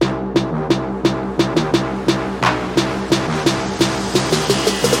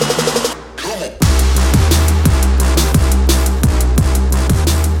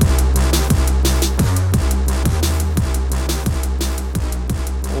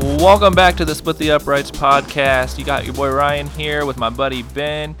Welcome back to the Split the Uprights podcast. You got your boy Ryan here with my buddy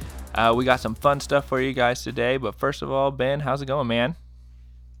Ben. We got some fun stuff for you guys today. But first of all, Ben, how's it going, man?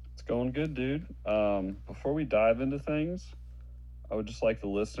 It's going good, dude. Before we dive into things, I would just like the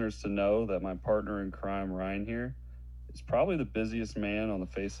listeners to know that my partner in crime, Ryan here, is probably the busiest man on the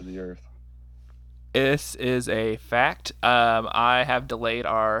face of the earth. This is a fact. I have delayed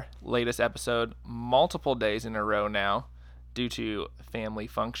our latest episode multiple days in a row now due to family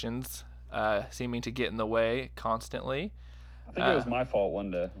functions seeming to get in the way constantly. I think it was my fault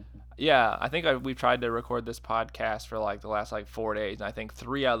one day. Yeah, I think we've tried to record this podcast for like the last 4 days, and I think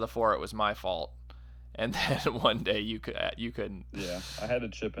 3 out of the 4 it was my fault, and then one day you couldn't. Yeah, I had to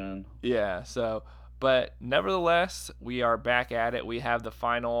chip in. Yeah, so but nevertheless, we are back at it. We have the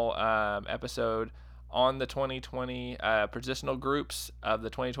final episode on the 2020 positional groups of the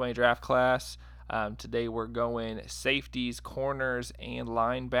 2020 draft class. Today we're going safeties, corners, and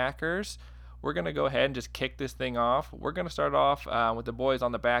linebackers. We're going to go ahead and just kick this thing off. We're going to start off with the boys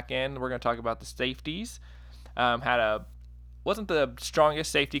on the back end. We're going to talk about the safeties. Wasn't the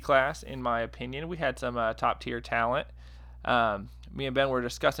strongest safety class, in my opinion. We had some top-tier talent. Me and Ben were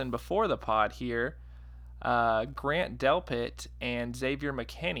discussing before the pod here Grant Delpit and Xavier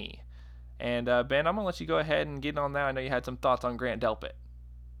McKinney. And Ben, I'm going to let you go ahead and get on that. I know you had some thoughts on Grant Delpit.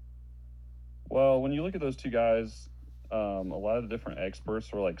 Well, when you look at those two guys, a lot of the different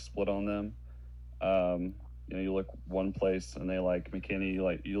experts were split on them. You look one place and they like McKinney,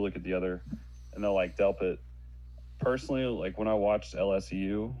 you look at the other and they'll like Delpit. Personally, when I watched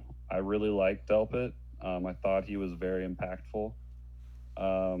LSU, I really liked Delpit. I thought he was very impactful.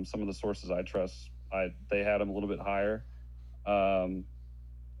 Some of the sources I trust, they had him a little bit higher.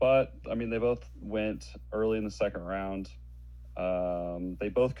 But they both went early in the second round. They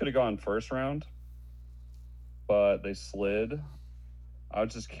both could have gone first round, but they slid. I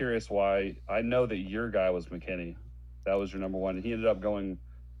was just curious why. I know that your guy was McKinney. That was your number one. He ended up going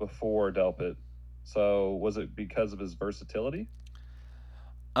before Delpit. So was it because of his versatility?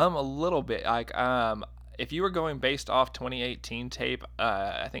 A little bit. If you were going based off 2018 tape,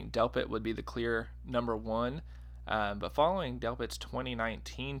 I think Delpit would be the clear number one. But following Delpit's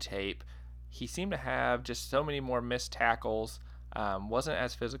 2019 tape, he seemed to have just so many more missed tackles. Wasn't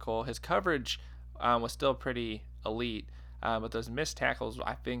as physical. His coverage was still pretty elite. But those missed tackles,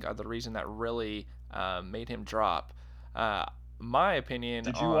 I think, are the reason that really made him drop. My opinion.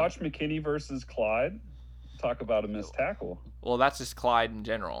 Did you watch McKinney versus Clyde? Talk about a missed tackle. Well, that's just Clyde in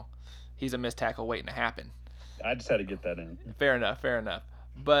general. He's a missed tackle waiting to happen. I just had to get that in. Fair enough.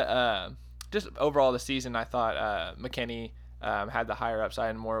 But just overall the season, I thought McKinney had the higher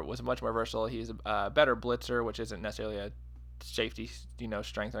upside and was much more versatile. He's a better blitzer, which isn't necessarily a safety,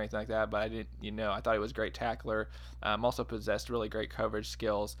 strength or anything like that. But I thought he was a great tackler. Also possessed really great coverage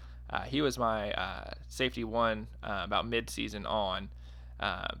skills. He was my safety one about mid-season on.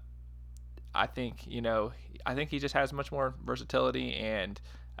 I think he just has much more versatility, and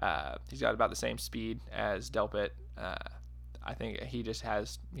he's got about the same speed as Delpit. I think he just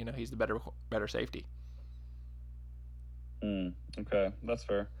has, he's the better safety. Okay, that's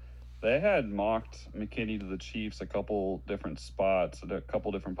fair. They had mocked McKinney to the Chiefs a couple different spots. A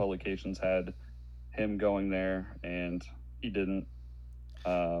couple different publications had him going there, and he didn't.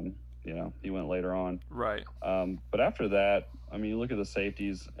 He went later on. Right. But after that, you look at the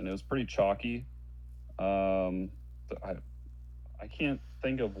safeties, and it was pretty chalky. I can't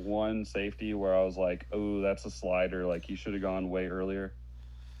think of one safety where I was like, oh, that's a slider. He should have gone way earlier.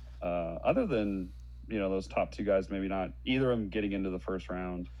 Other than, those top two guys, maybe not either of them getting into the first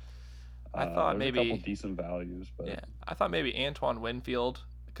round. I thought maybe a couple decent values, but yeah, I thought maybe Antoine Winfield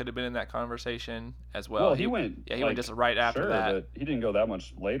could have been in that conversation as well. Well, he went. Yeah, he went just right after that. But he didn't go that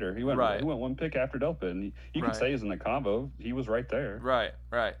much later. He went. Right. He went one pick after Delpit, and you could say he's in the combo. He was right there. Right.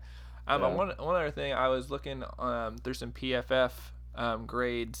 One other thing, I was looking through some PFF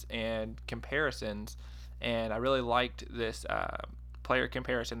grades and comparisons, and I really liked this player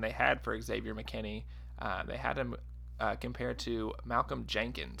comparison they had for Xavier McKinney. They had him compared to Malcolm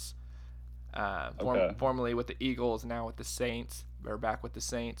Jenkins, formerly with the Eagles, now with the Saints, or back with the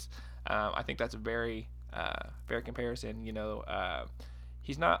Saints. I think that's a very fair comparison.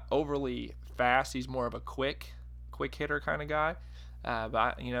 He's not overly fast. He's more of a quick hitter kind of guy.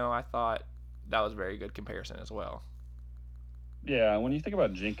 But I thought that was a very good comparison as well. Yeah, when you think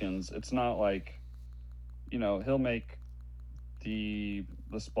about Jenkins, it's not like, he'll make the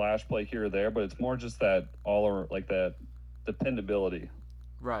splash play here or there, but it's more just that that dependability.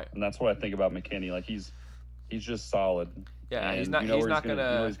 Right. And that's what I think about McKinney. He's just solid. Yeah, and he's not what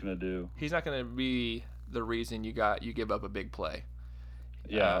gonna he's gonna do. He's not gonna be the reason you give up a big play.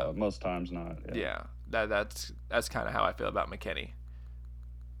 Yeah, most times not. Yeah, that's kind of how I feel about McKinney.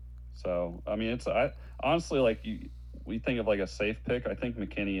 So I mean, I honestly like we think of like a safe pick. I think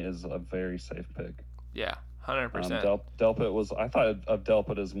McKinney is a very safe pick. Yeah, 100%. Delpit was. I thought of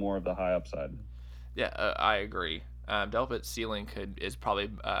Delpit as more of the high upside. Yeah, I agree. Delpit's ceiling is probably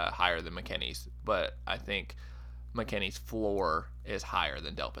higher than McKinney's, but I think McKinney's floor is higher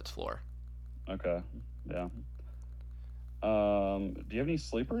than Delpit's floor. Okay. Yeah. Do you have any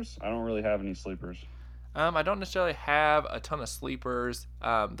sleepers? I don't really have any sleepers. I don't necessarily have a ton of sleepers.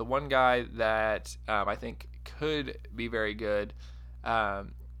 The one guy that I think could be very good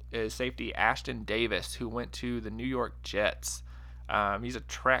is safety Ashton Davis, who went to the New York Jets. He's a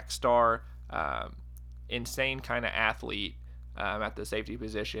track star, insane kind of athlete at the safety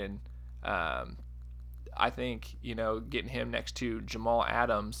position. I think getting him next to Jamal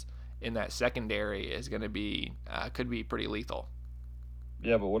Adams in that secondary is going to be could be pretty lethal.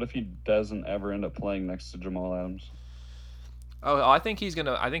 Yeah, but what if he doesn't ever end up playing next to Jamal Adams? Oh, I think he's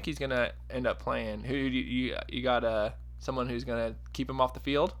gonna end up playing. Who you got? Someone who's gonna keep him off the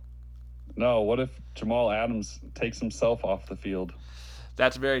field? No. What if Jamal Adams takes himself off the field?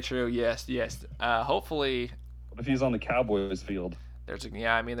 That's very true. Yes. Hopefully. What if he's on the Cowboys field? There's a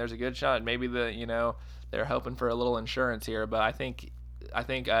good shot. Maybe they're hoping for a little insurance here, but I think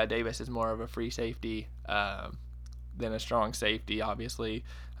Davis is more of a free safety than a strong safety. Obviously,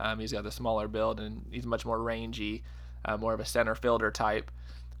 he's got the smaller build and he's much more rangy, more of a center fielder type.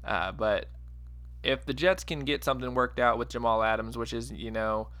 But if the Jets can get something worked out with Jamal Adams, which is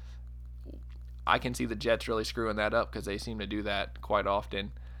I can see the Jets really screwing that up because they seem to do that quite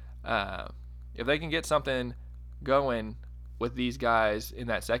often. If they can get something going with these guys in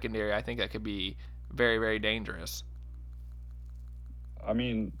that secondary, I think that could be very, very dangerous. I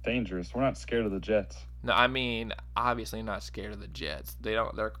mean, dangerous. We're not scared of the Jets. No, I mean, obviously not scared of the Jets. They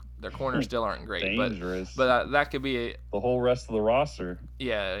don't. Their corners still aren't great. Dangerous. But that could be the whole rest of the roster.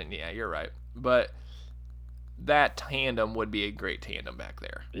 Yeah, you're right. But that tandem would be a great tandem back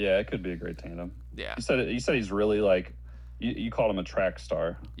there. Yeah, it could be a great tandem. Yeah. You said he's really like you called him a track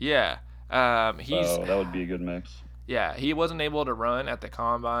star. Yeah. So that would be a good mix. Yeah, he wasn't able to run at the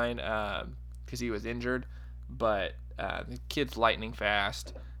combine because he was injured, but the kid's lightning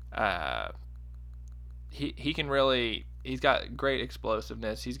fast. He can really. He's got great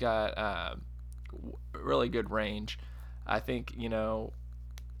explosiveness. He's got really good range. I think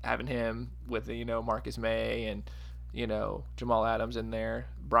having him with Marcus May and Jamal Adams in there,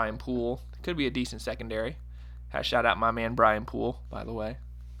 Brian Poole could be a decent secondary. Shout out my man Brian Poole, by the way.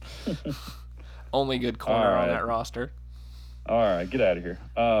 Only good corner on that roster. All right, get out of here.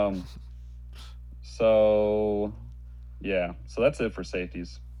 So that's it for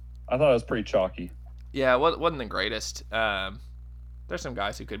safeties. I thought it was pretty chalky. Yeah, it wasn't the greatest. There's some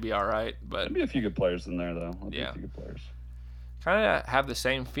guys who could be all right, but there'll be a few good players in there, though. Yeah, a few good players. Kind of have the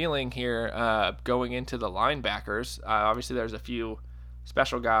same feeling here going into the linebackers. Obviously, there's a few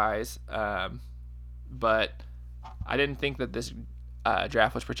special guys, but I didn't think that this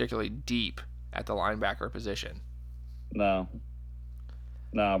draft was particularly deep at the linebacker position. No,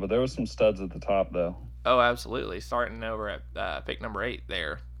 but there was some studs at the top, though. Oh, absolutely. Starting over at pick number 8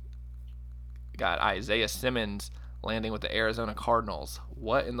 there. Got Isaiah Simmons landing with the Arizona Cardinals.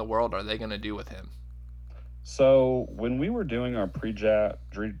 What in the world are they going to do with him? So when we were doing our pre-draft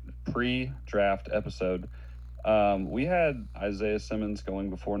episode, we had Isaiah Simmons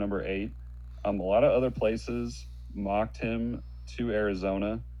going before number 8. A lot of other places mocked him to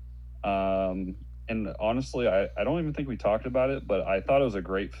Arizona. And honestly, I don't even think we talked about it, but I thought it was a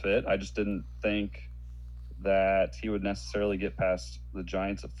great fit. I just didn't think that he would necessarily get past the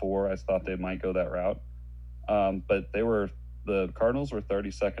Giants at 4. I thought they might go that route. But the Cardinals were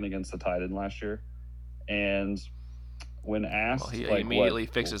 32nd against the tight end last year. And when asked, he immediately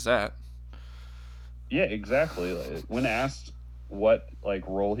fixes that. Yeah, exactly. When asked what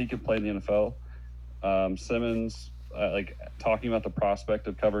role he could play in the NFL, Simmons talking about the prospect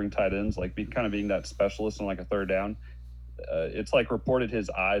of covering tight ends, being that specialist on a third down. It's reported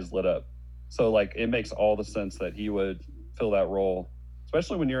his eyes lit up. So it makes all the sense that he would fill that role,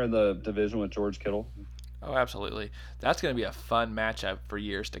 especially when you're in the division with George Kittle. Oh, absolutely. That's going to be a fun matchup for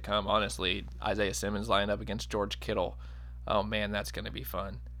years to come, honestly. Isaiah Simmons lined up against George Kittle. Oh, man, that's going to be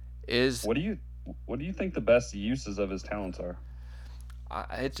fun. What do you think the best uses of his talents are?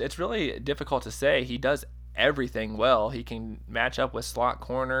 It's really difficult to say. He does everything well. He can match up with slot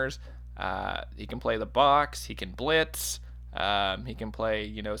corners. He can play the box. He can blitz. He can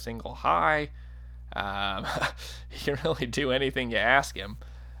play, single high. He can really do anything you ask him.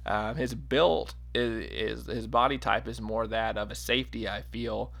 His build is his body type is more that of a safety, I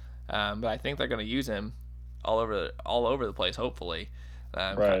feel, but I think they're going to use him all over the place. Hopefully,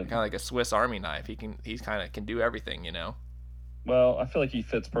 Right. kind of like a Swiss Army knife. He's kind of can do everything, Well, I feel like he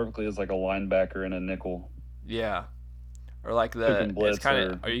fits perfectly as like a linebacker and a nickel Yeah, or like who can it's blitz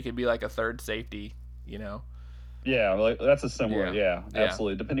kind of, or you could be like a third safety. Yeah, like that's a similar. Yeah. Yeah,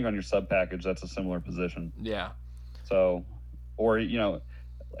 absolutely. Depending on your sub package, that's a similar position. Yeah. So, or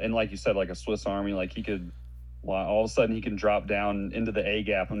and like you said, like a Swiss Army, like he could, well, all of a sudden he can drop down into the A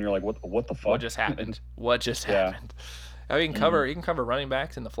gap, and you're like, what the fuck? What just happened? What just Yeah. happened? I mean, he can cover running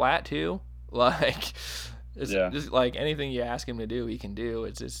backs in the flat too. Like, it's Yeah. just like anything you ask him to do, he can do.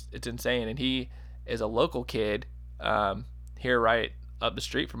 It's insane. And he is a local kid, here right up the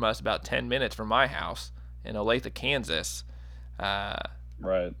street from us, about 10 minutes from my house in Olathe, Kansas.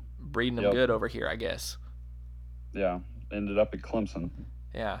 Right. Breeding them Yep. good over here, I guess. Yeah. Ended up at Clemson.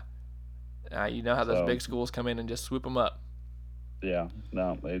 Yeah. You know how those So- big schools come in and just swoop them up. Yeah.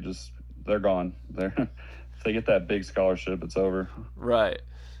 No, they're gone. If they get that big scholarship, it's over. Right.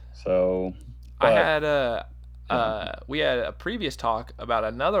 So I but- had we had a previous talk about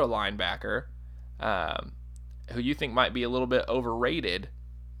another linebacker, who you think might be a little bit overrated,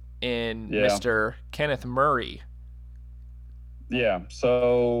 in Yeah. Mr. Kenneth Murray. Yeah,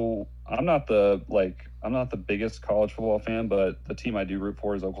 so I'm not the biggest college football fan, but the team I do root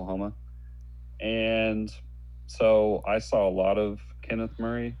for is Oklahoma. And so I saw a lot of Kenneth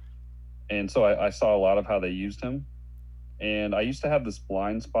Murray, and so I saw a lot of how they used him. And I used to have this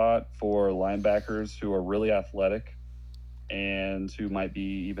blind spot for linebackers who are really athletic and who might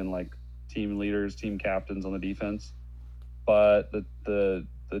be even like team leaders, team captains on the defense. But the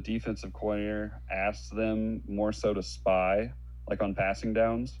defensive coordinator asked them more so to spy, like on passing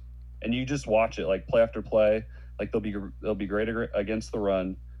downs, and you just watch it like play after play. Like they'll be great against the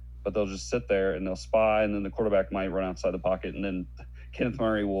run, but they'll just sit there and they'll spy, and then the quarterback might run outside the pocket, and then Kenneth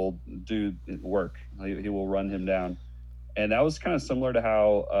Murray will do work. He will run him down, and that was kind of similar to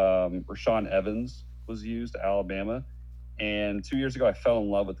how Rashaan Evans was used at Alabama. And 2 years ago, I fell in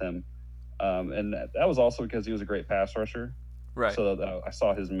love with him, and that was also because he was a great pass rusher. Right. So I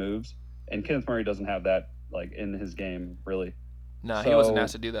saw his moves, and Kenneth Murray doesn't have that like in his game really. No, he wasn't So-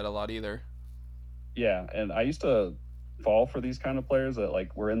 asked to do that a lot either. Yeah, and I used to fall for these kind of players that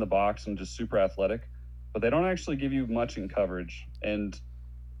like were in the box and just super athletic, but they don't actually give you much in coverage. And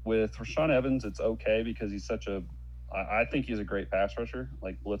with Rashaan Evans, it's okay because he's I think he's a great pass rusher,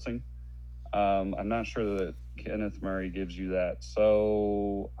 like blitzing. I'm not sure that Kenneth Murray gives you that,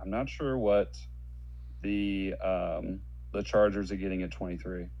 so I'm not sure what the Chargers are getting at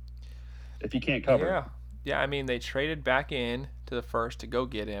 23 if you can't cover. Yeah. I mean, they traded back in to the first to go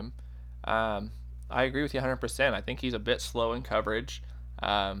get him. I agree with you 100%. I think he's a bit slow in coverage.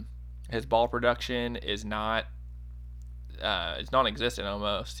 His ball production is not it's non-existent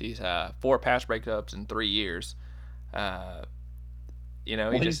almost. He's 4 pass breakups in 3 years.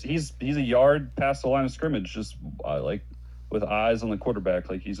 He's a yard past the line of scrimmage, just like with eyes on the quarterback.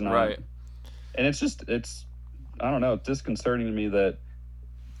 Like he's not right. And it's I don't know, it's disconcerting to me that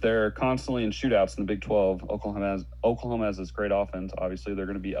they're constantly in shootouts in the Big 12. Oklahoma has this great offense. Obviously, they're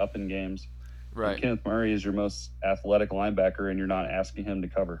going to be up in games. Right. And Kenneth Murray is your most athletic linebacker, and you're not asking him to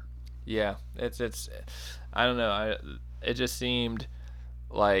cover. Yeah, it's I don't know. It just seemed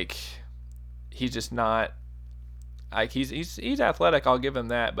like he's just not like he's athletic. I'll give him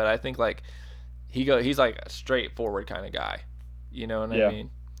that, but I think like he's like a straightforward kind of guy. You know what I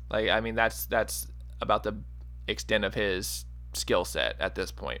mean? Like I mean that's about the extent of his skill set at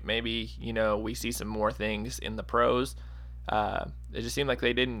this point. Maybe we see some more things in the pros. It just seemed like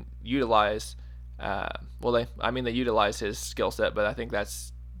they didn't utilize. They utilized his skill set, but I think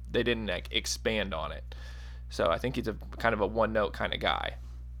they didn't like expand on it. So I think he's a kind of a one note kind of guy.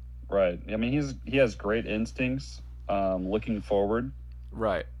 Right. I mean, he has great instincts, looking forward.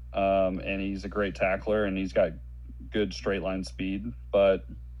 Right. And he's a great tackler, and he's got good straight line speed, but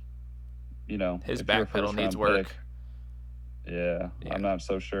his back pedal needs work. Yeah, I'm not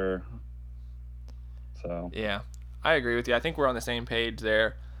so sure. So yeah, I agree with you. I think we're on the same page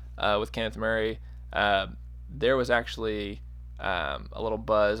there with Kenneth Murray. There was actually a little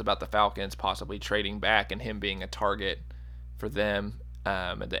buzz about the Falcons possibly trading back and him being a target for them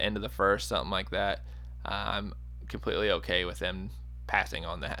at the end of the first, something like that. I'm completely okay with them passing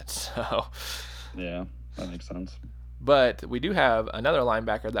on that. So yeah, that makes sense. But we do have another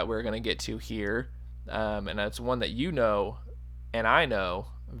linebacker that we're going to get to here, and that's one that you know and I know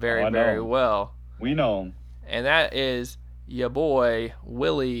very well. We know him. And that is your boy,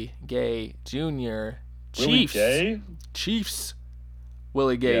 Willie Gay Jr. Willie Gay? Chiefs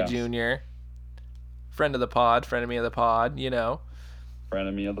Willie Gay Yeah. Jr., friend of the pod, frenemy of the pod, you know.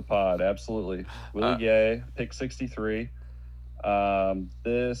 Frenemy of the pod, absolutely. Willie Uh, Gay, pick 63.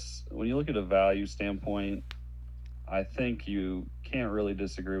 This, when you look at a value standpoint, I think you can't really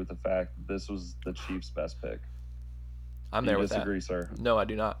disagree with the fact that this was the Chiefs' best pick. I'm Do there you with disagree, that. sir? No, I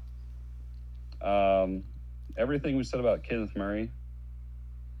do not. Everything we said about Kenneth Murray,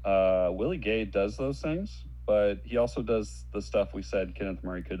 Willie Gay does those things, but he also does the stuff we said Kenneth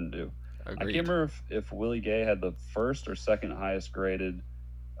Murray couldn't do. Agreed. I can't remember if Willie Gay had the first or second highest graded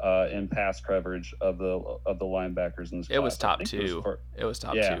in pass coverage of the linebackers in this class. It was top two. It was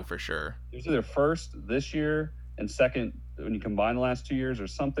top Yeah. two for sure. It was either first this year and second when you combine the last 2 years or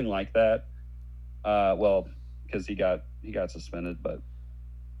something like that. Well, because he got suspended, but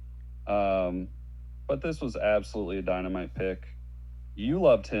this was absolutely a dynamite pick. You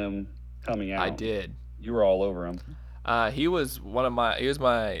loved him coming out. I did. You were all over him. He was my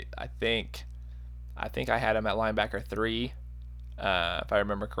I think I had him at linebacker 3, if I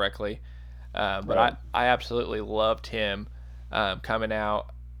remember correctly. But Right. I absolutely loved him coming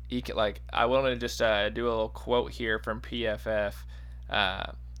out. I wanted to just do a little quote here from PFF.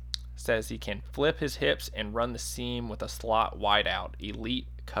 Says he can flip his hips and run the seam with a slot wideout. Elite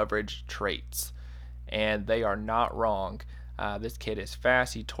coverage traits, and they are not wrong. This kid is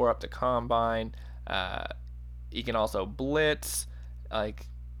fast. He tore up the combine. He can also blitz. Like,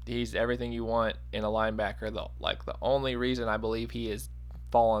 he's everything you want in a linebacker. The only reason I believe he is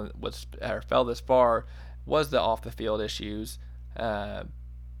fell this far was the off the field issues. He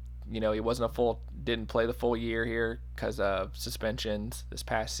didn't play the full year here because of suspensions this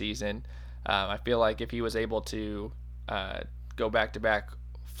past season. I feel like if he was able to go back to back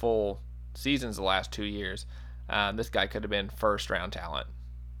full seasons the last 2 years, this guy could have been first round talent.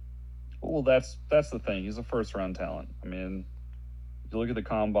 Well, that's the thing. He's a first round talent. I mean, if you look at the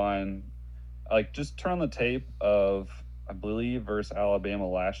combine, like just turn on the tape of, I believe, versus Alabama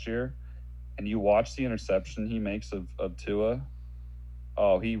last year, and you watch the interception he makes of Tua.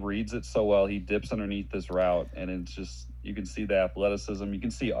 Oh, he reads it so well. He dips underneath this route, and it's just, you can see the athleticism. You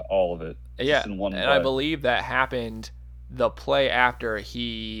can see all of it. Yeah, in one and play. I believe that happened the play after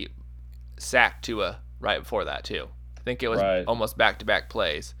he sacked Tua right before that too. I think it was almost back-to-back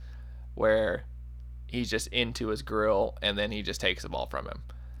plays where he's just into his grill, and then he just takes the ball from him.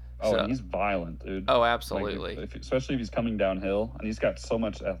 Oh, and he's violent, dude. Oh, absolutely. Especially if he's coming downhill, and he's got so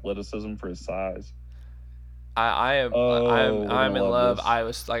much athleticism for his size. I'm in love. This. I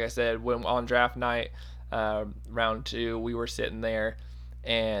was, like I said, when on draft night, round 2, we were sitting there,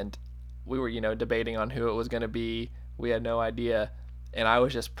 and we were, debating on who it was going to be. We had no idea, and I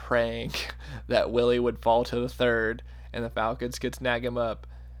was just praying that Willie would fall to the 3rd, and the Falcons could snag him up.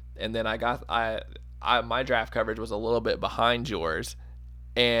 And then my draft coverage was a little bit behind yours,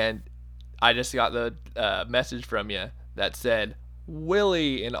 and I just got the message from you that said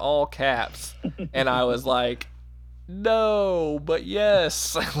Willie in all caps, and I was like, no, but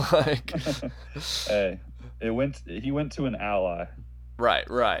yes. Hey, he went to an ally.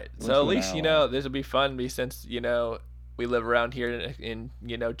 Right. So at least this will be fun since we live around here in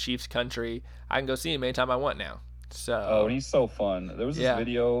Chiefs country. I can go see him anytime I want now. So. Oh, and he's so fun. There was this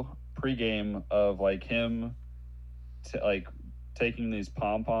video pregame of like him, taking these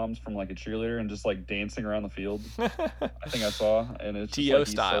pom poms from like a cheerleader and just like dancing around the field. I think I saw, and it's T.O. like,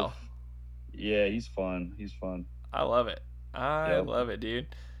 style. Yeah, he's fun. He's fun. I love it. I love it,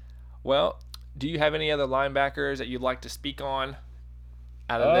 dude. Well, do you have any other linebackers that you'd like to speak on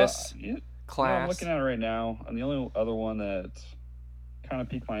out of this class? I'm looking at it right now, and the only other one that kind of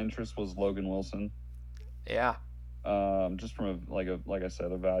piqued my interest was Logan Wilson. Yeah. Just from like I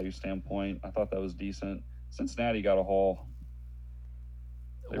said, a value standpoint, I thought that was decent. Cincinnati got a haul.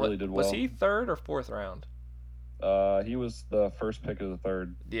 They really did well. Was he 3rd or 4th round? He was the first pick of the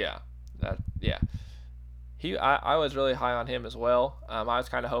 3rd. Yeah. I was really high on him as well. I was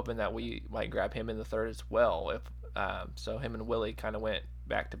kind of hoping that we might grab him in the 3rd as well. So him and Willie kind of went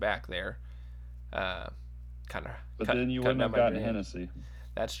back to back there. But then you wouldn't have gotten Hennessy.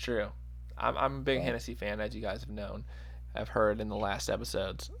 That's true. I'm a big Hennessy fan, as you guys have known. I've heard in the last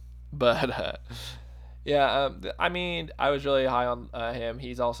episodes. But I mean, I was really high on him.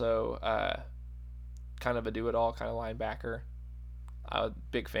 He's also kind of a do-it-all kind of linebacker. I'm a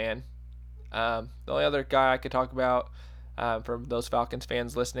big fan. The only other guy I could talk about from those Falcons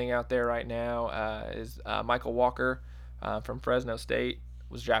fans listening out there right now is Michael Walker from Fresno State.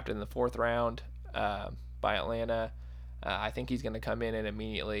 Was drafted in the 4th round by Atlanta. I think he's going to come in and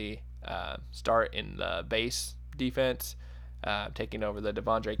immediately start in the base defense, taking over the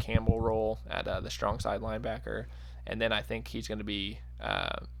Devondre Campbell role at the strong side linebacker. And then I think he's going to be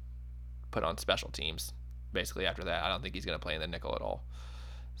put on special teams. Basically, after that, I don't think he's going to play in the nickel at all.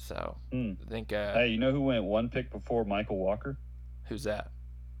 So I think. Hey, you know who went one pick before Michael Walker? Who's that?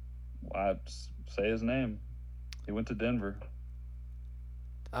 I say his name. He went to Denver.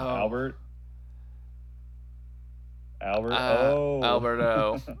 Oh. Albert.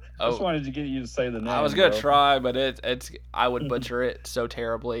 Alberto. I just wanted to get you to say the name. I was gonna try, but it's I would butcher it so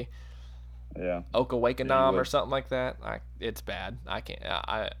terribly. Yeah. Okawakanam or something like that. It's bad. I can't.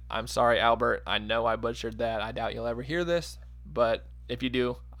 I'm sorry, Albert. I know I butchered that. I doubt you'll ever hear this, but if you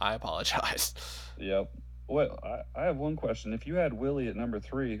do, I apologize. Yep. Well, I have one question. If you had Willie at number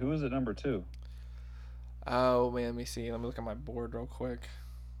 3, who is at number 2? Oh man, let me see. Let me look at my board real quick.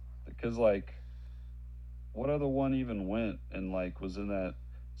 Because what other one even went and was in that?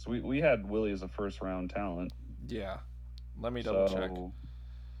 So we had Willie as a first round talent. Yeah. Let me double check.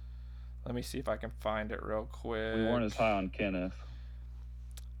 Let me see if I can find it real quick. We weren't as high on Kenneth.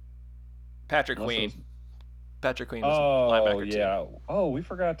 Patrick Queen. Patrick Queen was linebacker too. Oh, we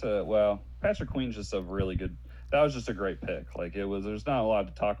forgot to. Well, Patrick Queen's just a really good. That was just a great pick. There's not a lot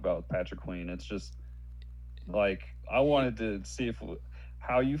to talk about with Patrick Queen. It's just I wanted to see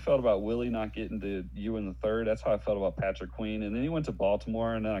how you felt about Willie not getting to you in the 3rd. That's how I felt about Patrick Queen, and then he went to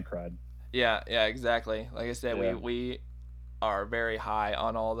Baltimore, and then I cried. Yeah, exactly. Like I said, we are very high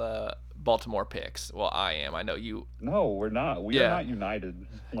on all the Baltimore picks. Well, I am. I know you. No, we're not. We are not united.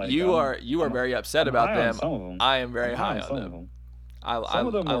 You are very upset about them. Some of them. I am very high on some them. of them. I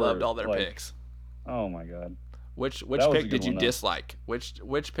loved all their picks. Oh my god. Which pick did you dislike?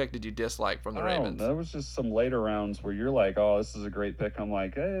 Which pick did you dislike from the Ravens? There was just some later rounds where you're like, "Oh, this is a great pick." I'm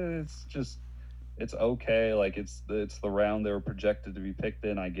like, it's okay. It's the round they were projected to be picked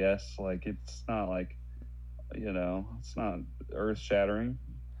in, I guess. It's not it's not earth shattering.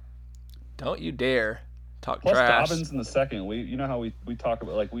 Don't you dare talk Plus trash. Dobbins in the 2nd. You know how we talk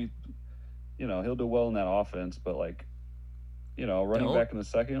about he'll do well in that offense, but running back in the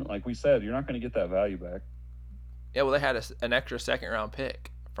 2nd, like we said, you're not going to get that value back. Yeah, well, they had an extra 2nd round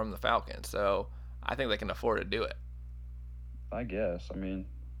pick from the Falcons, so I think they can afford to do it. I guess.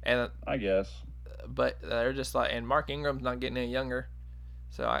 I guess. But they're just and Mark Ingram's not getting any younger,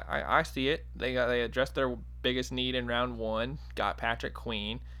 so I see it. They addressed their biggest need in round 1, got Patrick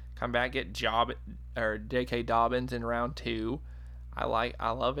Queen, come back, get J.K. Dobbins in round 2. I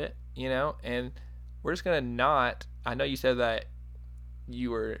love it, and we're just gonna not. I know you said that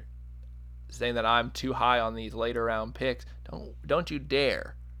you were saying that I'm too high on these later round picks. Don't you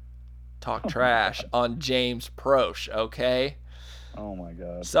dare talk trash on James Proche, okay? Oh my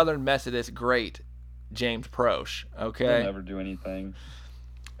God. Southern Methodist great James Proche, okay? He'll never do anything.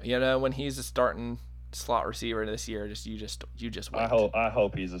 When he's a starting slot receiver this year, you just wait. I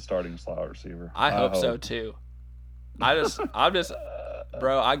hope he's a starting slot receiver. I hope so too. I'm just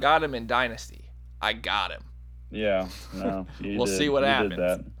bro, I got him in Dynasty. I got him. Yeah, no. We'll see what happens. Did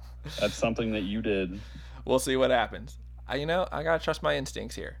that. That's something that you did. We'll see what happens. I got to trust my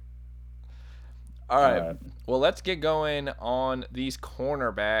instincts here. All right. Well, let's get going on these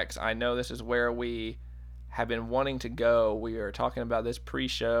cornerbacks. I know this is where we have been wanting to go. We were talking about this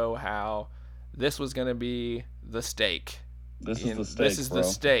pre-show, how this was going to be the steak. This is the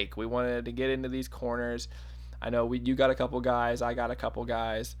steak. We wanted to get into these corners. I know you got a couple guys. I got a couple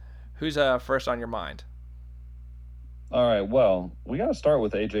guys. Who's first on your mind? All right, well, we got to start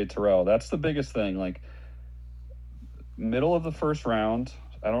with A.J. Terrell. That's the biggest thing. Middle of the 1st round,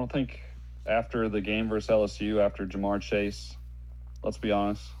 I don't think after the game versus LSU, after Ja'Marr Chase, let's be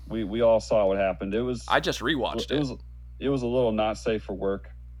honest, we all saw what happened. I just rewatched it. It was a little not safe for work.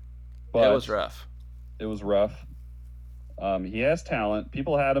 But it was rough. It was rough. He has talent.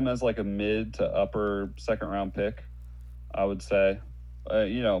 People had him as a mid to upper 2nd round pick, I would say.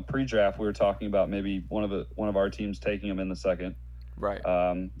 Pre-draft, we were talking about maybe one of our teams taking him in the 2nd. Right.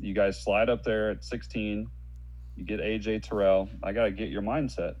 You guys slide up there at 16. You get A.J. Terrell. I got to get your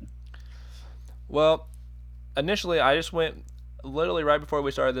mindset. Well, initially, I just went literally right before we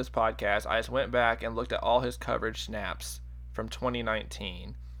started this podcast. I just went back and looked at all his coverage snaps from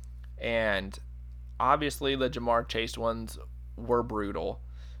 2019, and obviously the Ja'Marr Chase ones were brutal.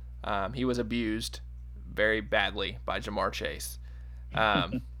 He was abused very badly by Ja'Marr Chase.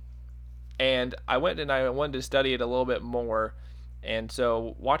 And I wanted to study it a little bit more, and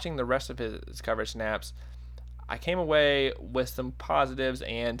so watching the rest of his coverage snaps, I came away with some positives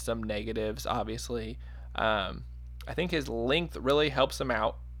and some negatives. Obviously, I think his length really helps him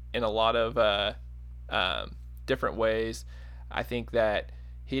out in a lot of different ways. I think that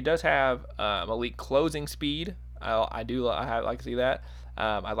he does have elite closing speed. I like to see that.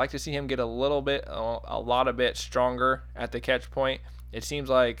 I'd like to see him get a lot of bit stronger at the catch point. it seems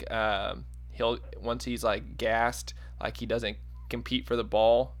like he'll once he's like gassed, like he doesn't compete for the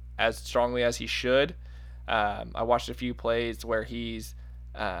ball as strongly as he should. I watched a few plays where he's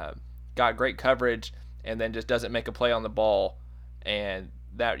uh, got great coverage and then just doesn't make a play on the ball, and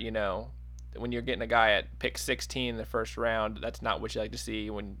that when you're getting a guy at pick 16 in the first round, that's not what you like to see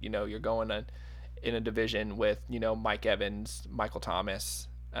when you're going in a division with Mike Evans, Michael Thomas,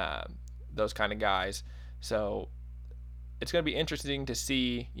 those kind of guys. So it's going to be interesting to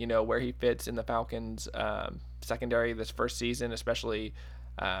see where he fits in the Falcons secondary this first season, especially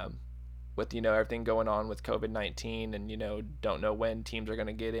with everything going on with COVID-19, and don't know when teams are going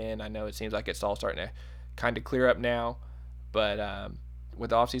to get in. I know it seems like it's all starting to kind of clear up now, but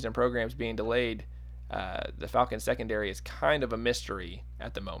with offseason programs being delayed, the Falcons secondary is kind of a mystery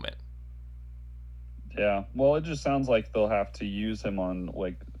at the moment. Yeah, well, it just sounds like they'll have to use him on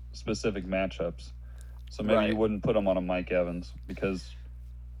like specific matchups. So maybe you wouldn't put him on a Mike Evans because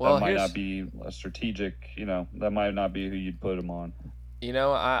that might not be a strategic. That might not be who you'd put him on.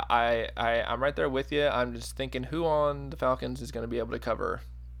 I'm right there with you. I'm just thinking who on the Falcons is going to be able to cover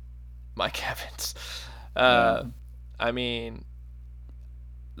Mike Evans. I mean,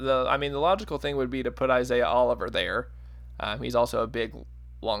 the logical thing would be to put Isaiah Oliver there. He's also a big,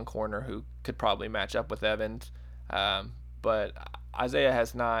 long corner who could probably match up with Evans. But Isaiah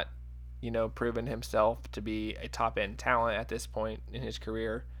has not, proven himself to be a top-end talent at this point in his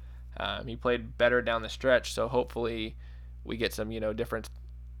career. He played better down the stretch, so hopefully we get some, different,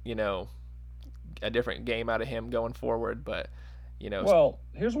 a different game out of him going forward. But, Well,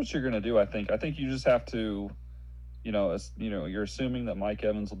 here's what you're going to do, I think. I think you just have to, you're assuming that Mike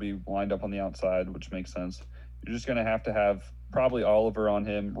Evans will be lined up on the outside, which makes sense. You're just going to have probably Oliver on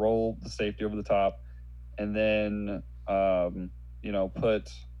him, roll the safety over the top, and then,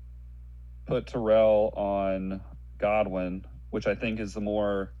 put Terrell on Godwin, which I think is the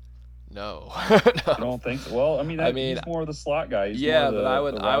more. No. I don't think so. Well, he's more of the slot guy. He's more but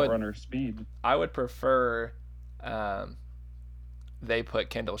I would runner speed. I would prefer they put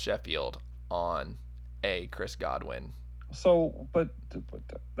Kendall Sheffield on a Chris Godwin. So, but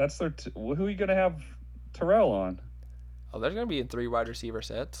that's their. Who are you going to have Terrell on? Oh, they're going to be in 3 wide receiver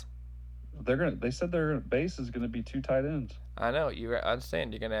sets. They said their base is going to be 2 tight ends. I know. I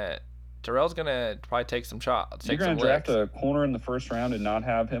understand. Terrell's going to probably take some shots. You're going to draft a corner in the first round and not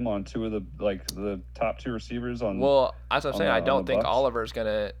have him on 2 of the top 2 receivers on. Well, as I'm saying, I don't think Oliver's going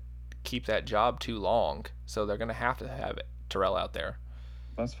to keep that job too long, so they're going to have Terrell out there.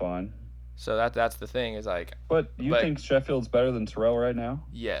 That's fine. So that's the thing is like. But you think Sheffield's better than Terrell right now?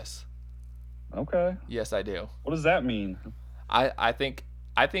 Yes. Okay. Yes, I do. What does that mean? I think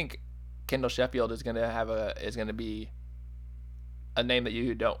Kendall Sheffield is going to be a name that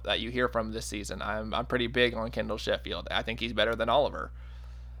you hear from this season. I'm pretty big on Kendall Sheffield. I think he's better than Oliver.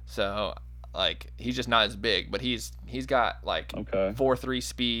 So like he's just not as big, but he's got like 4.3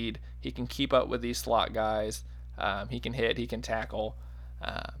 speed. He can keep up with these slot guys. He can hit. He can tackle.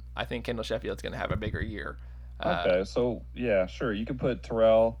 I think Kendall Sheffield's going to have a bigger year. Okay, so yeah, sure. You could put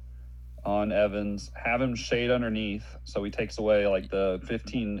Terrell on Evans, have him shade underneath, so he takes away like the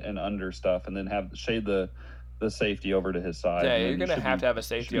 15 and under stuff, and then shade the safety over to his side. Yeah, you're gonna have to have a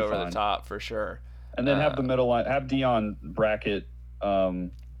safety over the top for sure. And then have the middle line, have Dion bracket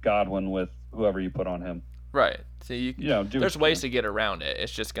Godwin with whoever you put on him. Right. So there's ways to get around it.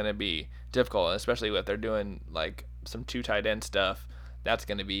 It's just gonna be difficult, especially if they're doing like some 2 tight end stuff. That's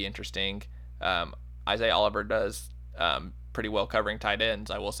gonna be interesting. Isaiah Oliver does pretty well covering tight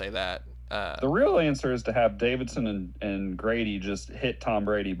ends. I will say that. The real answer is to have Davidson and Grady just hit Tom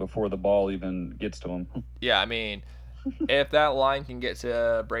Brady before the ball even gets to him. Yeah, if that line can get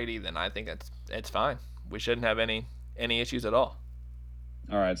to Brady, then I think it's fine. We shouldn't have any issues at all.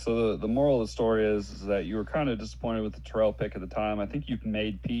 All right, so the moral of the story is that you were kind of disappointed with the Terrell pick at the time. I think you've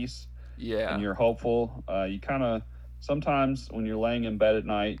made peace. Yeah. And you're hopeful. You kind of sometimes when you're laying in bed at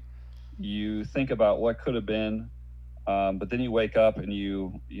night, you think about what could have been. But then you wake up and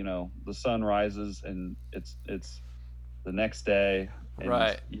the sun rises and it's the next day. And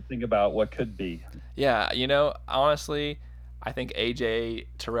right. You think about what could be. Yeah. Honestly, I think AJ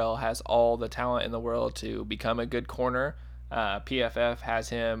Terrell has all the talent in the world to become a good corner. PFF has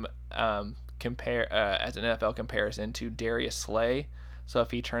him as an NFL comparison to Darius Slay. So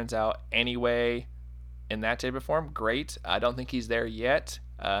if he turns out anyway in that type of form, great. I don't think he's there yet.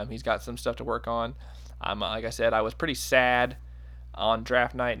 He's got some stuff to work on. Like I said, I was pretty sad on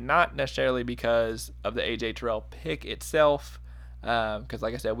draft night, not necessarily because of the AJ Terrell pick itself, because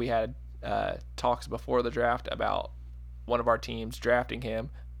like I said, we had talks before the draft about one of our teams drafting him,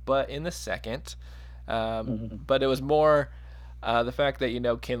 but in the second. But it was more The fact that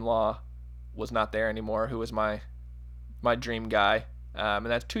Kinlaw was not there anymore, who was my dream guy, and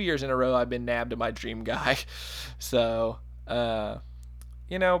that's 2 years in a row I've been nabbed to my dream guy. So, but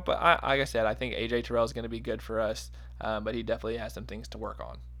like I said, I think AJ Terrell is going to be good for us, but he definitely has some things to work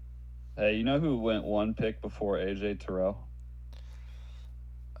on. Hey, you know who went one pick before AJ Terrell?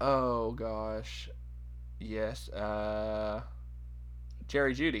 Oh gosh, yes,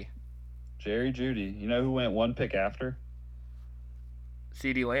 Jerry Jeudy. Jerry Jeudy. You know who went one pick after?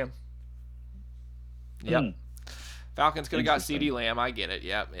 CeeDee Lamb. Yep. Falcons could have got CeeDee Lamb. I get it.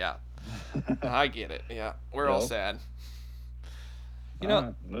 Yep. Yeah. I get it. Yeah. We're all sad.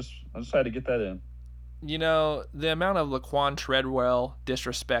 I just had to get that in. The amount of Laquan Treadwell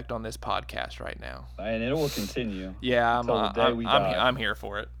disrespect on this podcast right now. And it will continue. Yeah, I'm here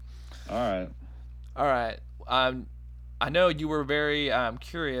for it. All right. I know you were very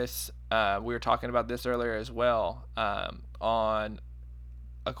curious. We were talking about this earlier as well, on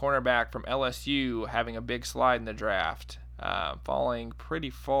a cornerback from LSU having a big slide in the draft, falling pretty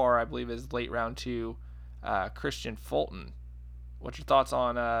far, I believe is late round 2, Christian Fulton. What's your thoughts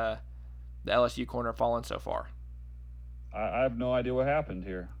on the LSU corner falling so far? I have no idea what happened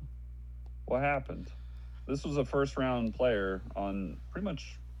here. What happened? This was a first-round player on pretty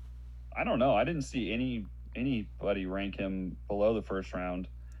much, I don't know. I didn't see anybody rank him below the first round.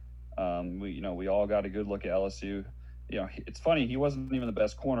 We all got a good look at LSU. It's funny, he wasn't even the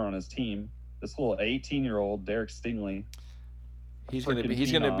best corner on his team. This little 18-year-old Derek Stingley. He's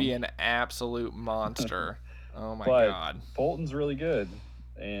gonna be an absolute monster. Oh my God. Fulton's really good,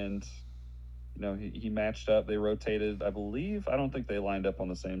 and he matched up. They rotated, I believe. I don't think they lined up on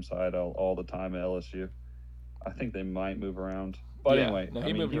the same side all the time at LSU. I think they might move around, but anyway,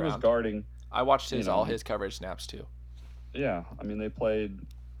 he was guarding. I watched all his coverage snaps too. Yeah, they played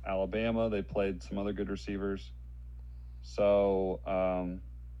Alabama. They played some other good receivers. So,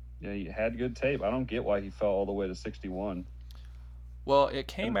 he had good tape. I don't get why he fell all the way to 61. Well, it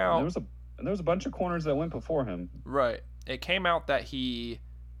came out. There was a bunch of corners that went before him. Right. It came out that he,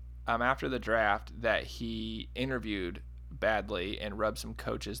 after the draft, that he interviewed badly and rubbed some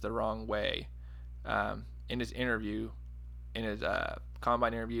coaches the wrong way, in his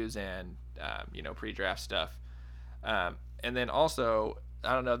combine interviews and pre-draft stuff. And then also,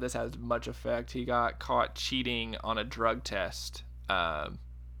 I don't know if this has much effect. He got caught cheating on a drug test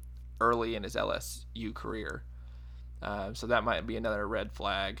early in his LSU career. So that might be another red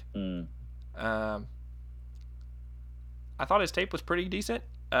flag. I thought his tape was pretty decent.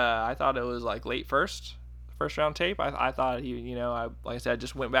 I thought it was like late first round tape. I thought he, like I said, I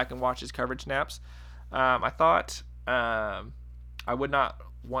just went back and watched his coverage snaps. I thought I would not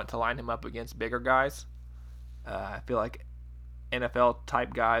want to line him up against bigger guys. I feel like NFL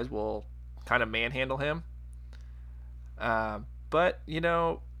type guys will kind of manhandle him. But he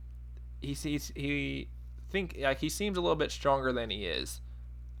seems a little bit stronger than he is.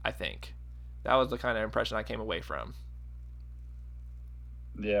 I think that was the kind of impression I came away from.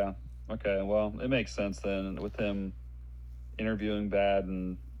 Yeah. Okay. Well, it makes sense then with him interviewing bad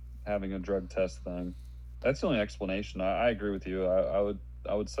and having a drug test thing. That's the only explanation. I agree with you.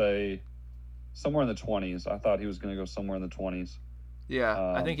 I would say somewhere in the 20s. I thought he was going to go somewhere in the 20s.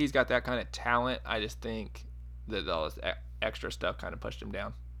 Yeah, I think he's got that kind of talent. I just think that all this extra stuff kind of pushed him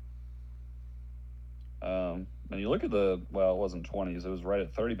down. And you look at it wasn't 20s. It was right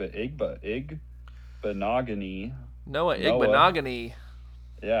at 30, but Igbinoghene. Noah Igbinoghene.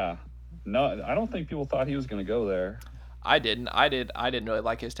 Yeah. No, I don't think people thought he was going to go there. I didn't. I didn't really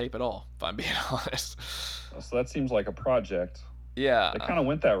like his tape at all, if I'm being honest. So that seems like a project. Yeah. They kind of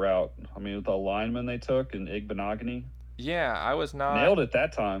went that route. With the lineman they took and Igbinoghene. Yeah, I was not. Nailed it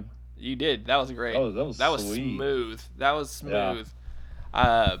that time. You did. That was great. Oh, that was sweet. That was smooth.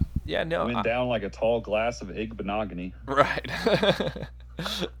 No. Went down like a tall glass of Igbinoghene. Right.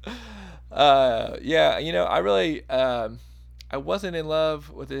 I really I wasn't in love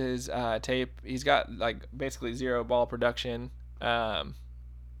with his tape. He's got basically zero ball production. His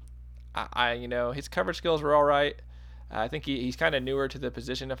coverage skills were all right. I think he's kind of newer to the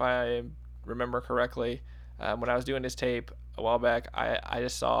position, if I remember correctly. When I was doing his tape a while back, I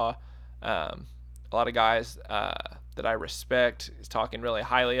just saw a lot of guys that I respect talking really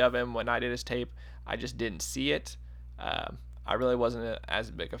highly of him. When I did his tape, I just didn't see it. I really wasn't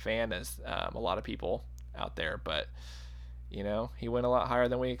as big a fan as a lot of people out there, but he went a lot higher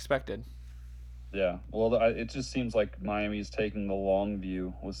than we expected. Yeah, well, it just seems like Miami's taking the long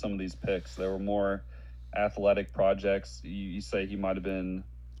view with some of these picks. There were more athletic projects. You say he might have been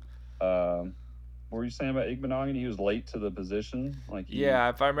what were you saying about Igbinoghene? He was late to the position.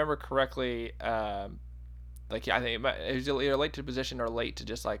 If I remember correctly, Like I think it was either late to position or late to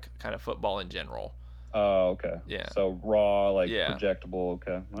just like kind of football in general. Oh, okay. Yeah. So raw, like Yeah. projectable.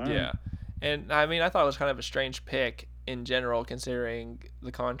 Okay. All right. Yeah. And I mean, I thought it was kind of a strange pick in general, considering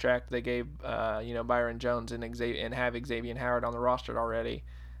the contract they gave, Byron Jones and have Xavier Howard on the roster already.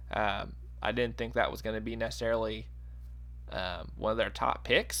 I didn't think that was going to be necessarily one of their top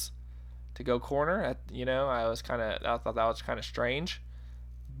picks to go corner. I thought that was kind of strange,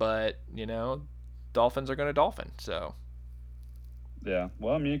 but Dolphins are going to dolphin. So yeah,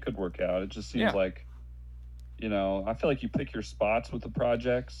 well, I mean, it could work out. It just seems like, I feel like you pick your spots with the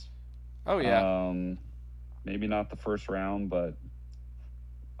projects. Oh yeah. Maybe not the first round, but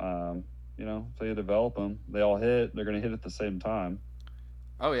so you develop them, they all hit. They're going to hit at the same time.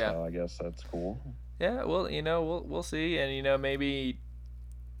 Oh yeah. So I guess that's cool. Yeah. Well, we'll see, and maybe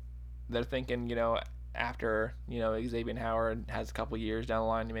they're thinking, after Xavier Howard has a couple years down the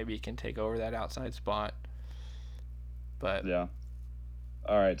line, maybe he can take over that outside spot. But yeah.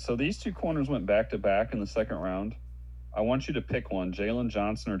 All right. So these two corners went back to back in the second round. I want you to pick one: Jalen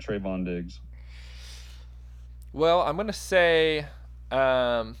Johnson or Trayvon Diggs. Well, I'm gonna say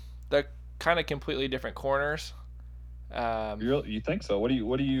they're kind of completely different corners. You think so? How do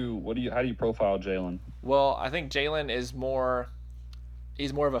you profile Jalen? Well, I think Jalen is more.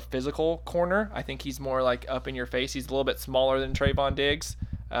 He's more of a physical corner. I think he's more like up in your face. He's a little bit smaller than Trayvon Diggs.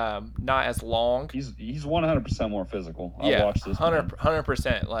 Not as long. He's 100% more physical. Yeah, I watched this.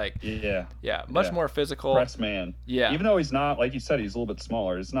 100%. Like much more physical. Press man. Yeah. Even though he's not, like you said, he's a little bit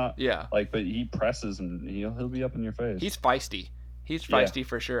smaller. It's not. Yeah. Like, but he presses and he'll be up in your face. He's feisty. He's feisty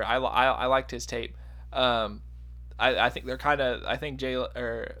for sure. I liked his tape. I think they're kind of. I think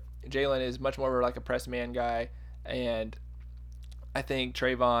Jalen is much more like a press man guy, and I think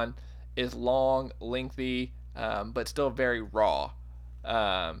Trayvon is long, lengthy, but still very raw.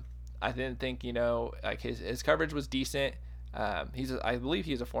 I didn't think like his coverage was decent. I believe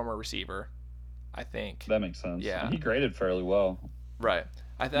he's a former receiver. I think that makes sense. Yeah, he graded fairly well. Right.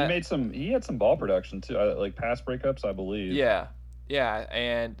 He had some ball production too, like pass breakups, I believe. Yeah,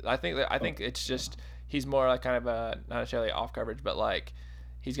 and I think it's just he's more like kind of a not necessarily off coverage, but like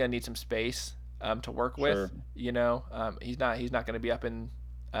he's gonna need some space to work with. Sure. He's not gonna be up in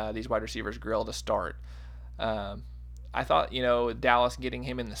these wide receivers' grill to start. I thought, Dallas getting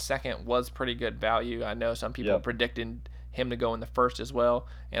him in the second was pretty good value. I know some people predicted him to go in the first as well,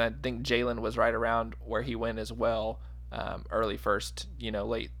 and I think Jalen was right around where he went as well, early first,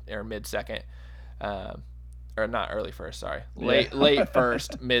 late or mid second, or not early first, sorry, late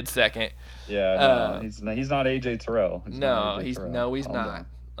first, mid second. Yeah, he's not AJ Terrell. He's not.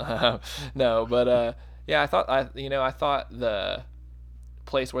 No, but I thought the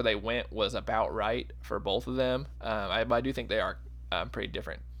place where they went was about right for both of them. I do think they are pretty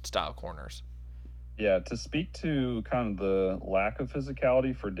different style corners. Yeah, to speak to kind of the lack of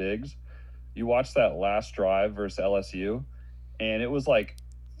physicality for Diggs, you watched that last drive versus LSU, and it was like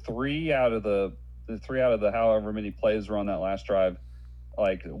three out of the however many plays were on that last drive.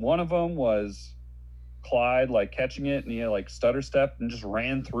 Like one of them was Clyde like catching it, and he had like stutter step and just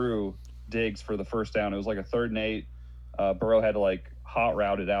ran through Diggs for the first down. It was like a 3rd and 8. Burrow had to like hot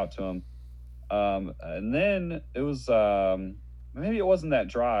route it out to him. And then it was maybe it wasn't that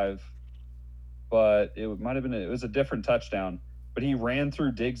drive, but it might have been it was a different touchdown. But he ran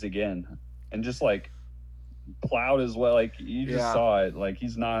through Diggs again and just like plowed as well. Like you just saw it. Like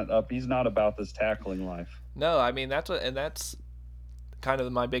he's not about this tackling life. No, I mean that's kind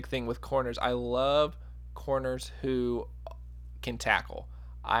of my big thing with corners. I love corners who can tackle.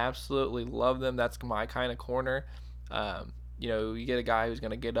 I absolutely love them. That's my kind of corner. You get a guy who's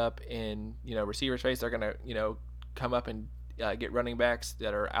going to get up in, receiver's face. They're going to, come up and get running backs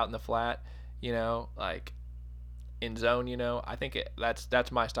that are out in the flat, like in zone, I think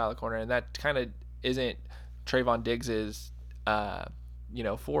that's my style of corner. And that kind of isn't Trayvon Diggs's,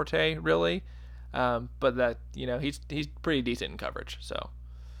 forte really. But that, he's pretty decent in coverage. So,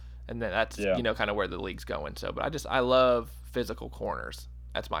 and then that's, kind of where the league's going. So, but I love physical corners.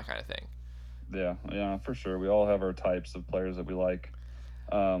 That's my kind of thing. Yeah, for sure. We all have our types of players that we like.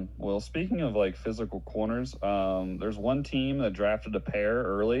 Well, speaking of like physical corners, there's one team that drafted a pair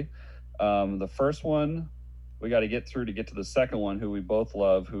early. The first one we got to get through to get to the second one, who we both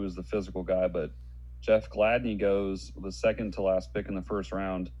love, who is the physical guy. But Jeff Gladney goes the second to last pick in the first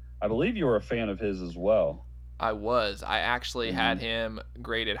round. I believe you were a fan of his as well. I was. I actually had him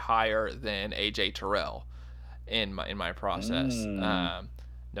graded higher than AJ Terrell in my process.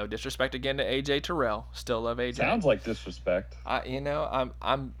 No disrespect again to AJ Terrell. Still love AJ. Sounds like disrespect.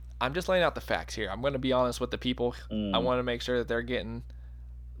 I'm just laying out the facts here. I'm going to be honest with the people. I want to make sure that they're getting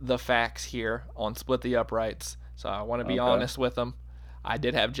the facts here on Split the Uprights, so I want to be Okay. honest with them. I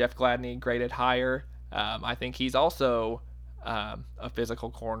did have Jeff Gladney graded higher. I think he's also a physical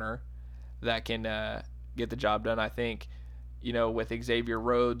corner that can get the job done. I think, with Xavier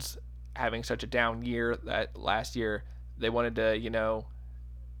Rhodes having such a down year that last year, they wanted to,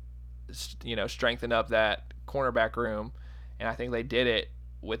 strengthen up that cornerback room, and I think they did it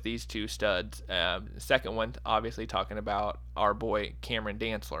with these two studs. The second one, obviously, talking about our boy Cameron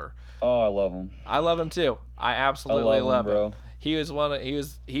Dantzler. Oh, I love him. I love him too. I absolutely love him. He was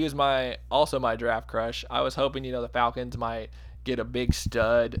my draft crush. I was hoping, the Falcons might get a big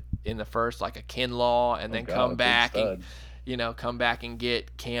stud in the first, like a Kinlaw, and then come back and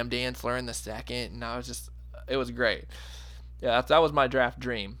get Cam Dantzler in the second. And it was great. Yeah, that was my draft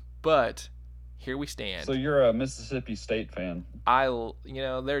dream. But here we stand. So you're a Mississippi State fan.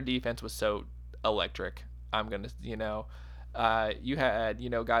 Their defense was so electric. I'm gonna, you had,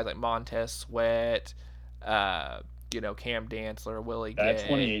 guys like Montez Sweat, Cam Dantzler, Willie Gay. That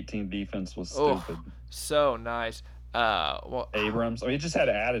 2018 defense was stupid. So nice. Abrams. He just had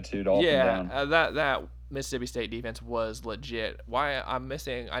attitude all down. That Mississippi State defense was legit. I know I'm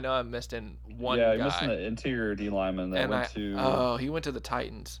missing one guy. Yeah, missing the interior D lineman that he went to the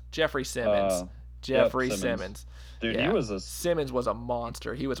Titans. Jeffrey Simmons. Simmons. Dude, yeah. Simmons was a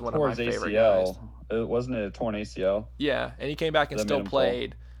monster. He was one of my favorite guys. Wasn't it a torn ACL? Yeah, and he came back and still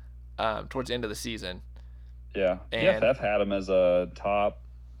played towards the end of the season. Yeah, and PFF had him as a top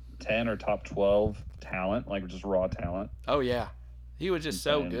 10 or top 12 talent, like just raw talent. Oh, yeah. He was just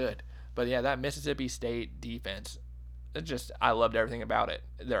so good. But, yeah, that Mississippi State defense, I loved everything about it.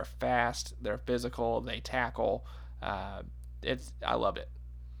 They're fast. They're physical. They tackle. I loved it.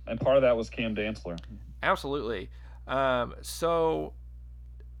 And part of that was Cam Dantzler. Absolutely. So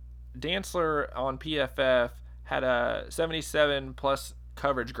Dantzler on PFF had a 77-plus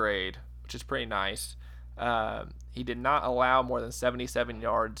coverage grade, which is pretty nice. He did not allow more than 77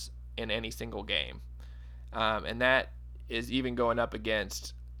 yards in any single game. And that is even going up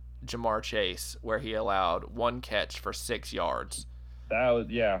against Jamar Chase, where he allowed one catch for 6 yards.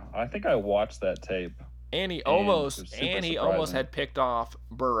 I think I watched that tape. And he almost had picked off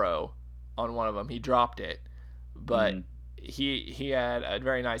Burrow on one of them. He dropped it, but he had a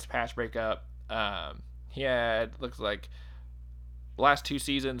very nice pass breakup. He had, looks like, last 2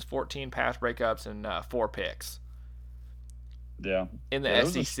 seasons, 14 pass breakups and 4 picks. Yeah. In the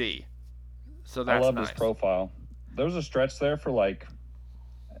SEC. So that's nice. I love his profile. There was a stretch there for like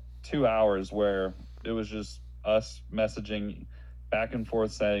 2 hours where it was just us messaging back and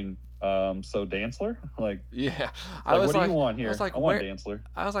forth saying, so Dantzler? Yeah. What do you want here? I want Dantzler.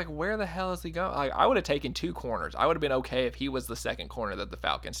 I was like, where the hell is he going? I would have taken 2 corners. I would have been okay if he was the second corner that the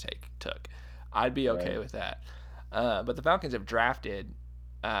Falcons took. I'd be okay with that. But the Falcons have drafted,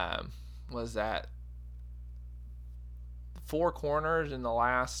 was that 4 corners in the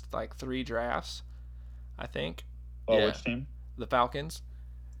last 3 drafts, I think. Which team? The Falcons.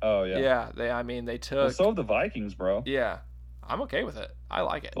 Oh yeah. Yeah, they took. Well, so have the Vikings, bro. Yeah, I'm okay with it. I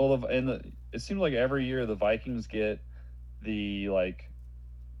like it. Well, it seems like every year the Vikings get the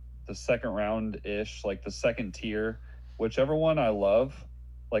second round ish, the second tier, whichever one I love.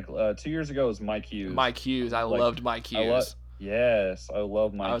 2 years ago was Mike Hughes. Mike Hughes, I loved Mike Hughes. Yes, I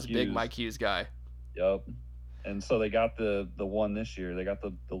love Mike Hughes. I was a big Mike Hughes guy. Yep. And so they got the one this year. They got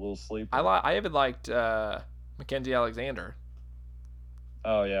the little sleeper. I even liked Mackenzie Alexander.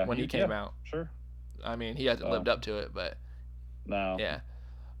 Oh yeah, when he came out. Sure. He hasn't lived up to it, but no. Yeah.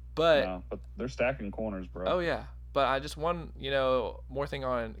 But they're stacking corners, bro. Oh yeah. But I just more thing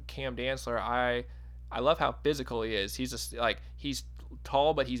on Cam Dantzler. I love how physical he is. He's just he's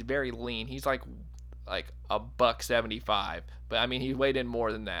tall, but he's very lean. He's like $175, but he weighed in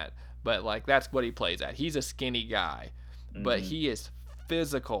more than that. But that's what he plays at. He's a skinny guy, but he is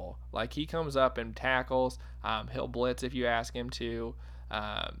physical. He comes up and tackles. He'll blitz if you ask him to.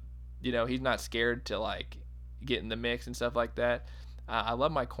 He's not scared to get in the mix and stuff like that. I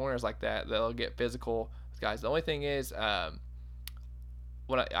love my corners like that. They'll get physical with guys. The only thing is,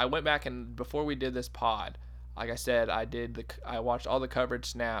 when I went back and before we did this pod, like I said, I watched all the coverage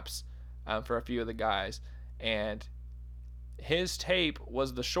snaps for a few of the guys, and his tape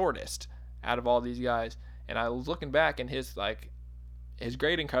was the shortest out of all these guys. And I was looking back, and his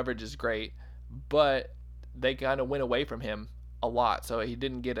grading coverage is great, but they kind of went away from him a lot, so we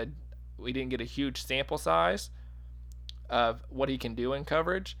didn't get a huge sample size of what he can do in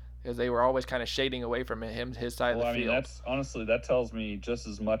coverage, because they were always kind of shading away from his side of the field. That's honestly, that tells me just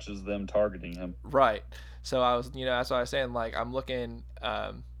as much as them targeting him. Right. So I was, that's what I was saying. I'm looking.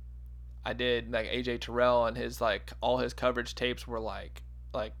 I did AJ Terrell, and his all his coverage tapes were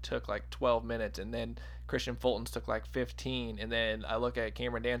took like 12 minutes, and then Christian Fulton's took like 15, and then I look at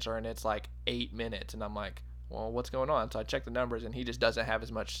Cameron Dantzler and it's like 8 minutes, and I'm like, well, what's going on? So I check the numbers, and he just doesn't have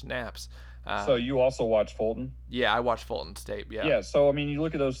as much snaps. So you also watch Fulton? Yeah, I watched Fulton's tape. Yeah. Yeah. So I mean, you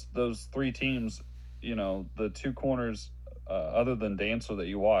look at those three teams. You know, the two corners, other than Dancer that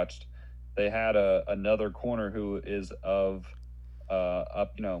you watched, they had another corner who is of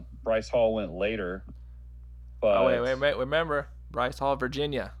up. You know, Bryce Hall went later. But Oh wait, remember Bryce Hall,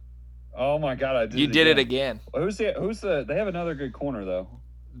 Virginia. Oh my God, I did. You did it again. Who's the? They have another good corner though.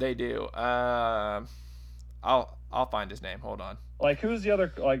 They do. I'll find his name. Hold on. Like, who's the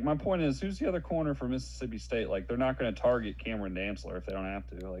other? Like, my point is, who's the other corner for Mississippi State? Like, they're not going to target Cameron Dantzler if they don't have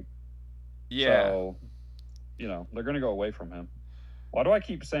to. Like, yeah. So, you know, they're going to go away from him. Why do I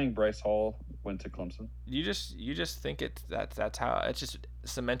keep saying Bryce Hall went to Clemson? You just think that's how it's just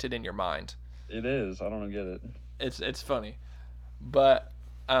cemented in your mind. It is. I don't get it. It's funny, but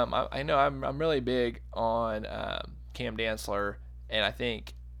I know I'm really big on Cam Dantzler, and I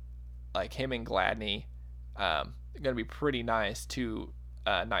think like him and Gladney going to be pretty nice, two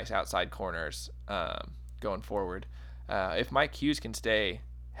nice outside corners going forward. If Mike Hughes can stay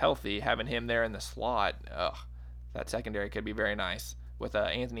healthy, having him there in the slot, that secondary could be very nice. With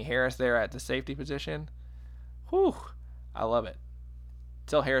Anthony Harris there at the safety position, whew, I love it.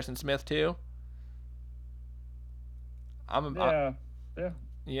 Still Harrison Smith too. Yeah.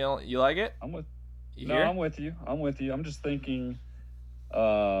 You like it? I'm with you. I'm with you. I'm just thinking.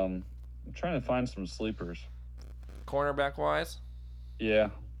 I'm trying to find some sleepers. Cornerback wise. Yeah.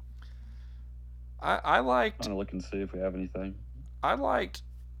 I liked. I'm gonna look and see if we have anything. I liked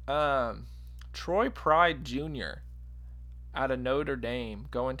Troy Pride Jr. out of Notre Dame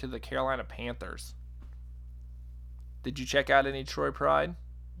going to the Carolina Panthers. Did you check out any Troy Pride?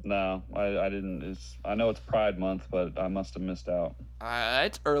 No, I didn't. I know it's Pride Month, but I must have missed out.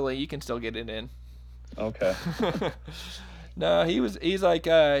 It's early. You can still get it in. Okay. No, he's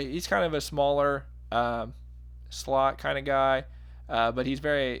kind of a smaller slot kind of guy, but he's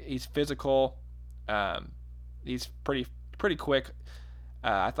physical. He's pretty quick.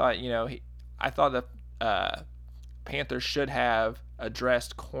 I thought the Panthers should have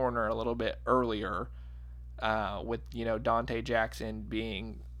addressed corner a little bit earlier, with Dante Jackson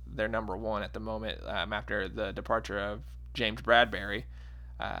being their number one at the moment after the departure of James Bradbury,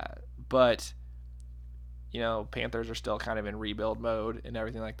 but Panthers are still kind of in rebuild mode and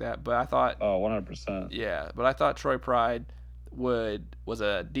everything like that. But I thought 100%. Yeah, but I thought Troy Pride was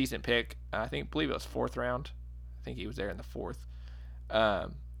a decent pick. Believe it was 4th round. I think he was there in the 4th.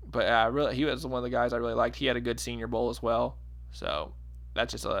 But he was one of the guys I really liked. He had a good Senior Bowl as well, so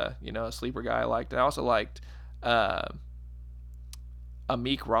that's just a sleeper guy I liked. I also liked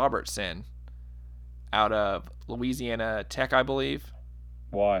Amik Robertson out of Louisiana Tech, I believe.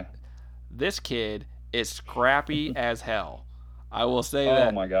 Why? This kid is scrappy as hell. I will say that.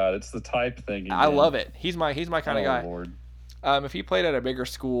 Oh my God, it's the type thing. Again. I love it. He's my kind of guy. Lord. If he played at a bigger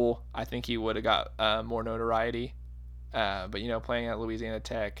school, I think he would have got more notoriety. But playing at Louisiana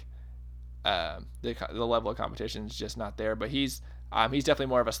Tech, the level of competition is just not there. But he's definitely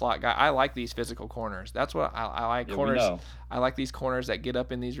more of a slot guy. I like these physical corners. That's what I like. Corners. I like these corners that get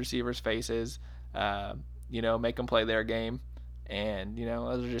up in these receivers' faces. Make them play their game. And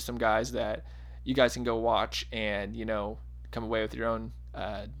those are just some guys that you guys can go watch and come away with your own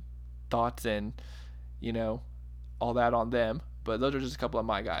thoughts and all that on them. But those are just a couple of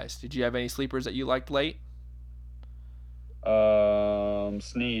my guys. Did you have any sleepers that you liked late?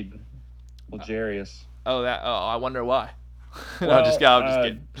 Sneed, L'Jarius. I wonder why. Well, I'm just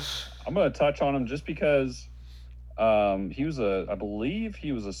kidding. I'm gonna touch on him just because I believe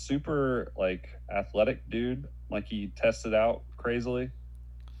he was a super athletic dude. Like, he tested out crazily.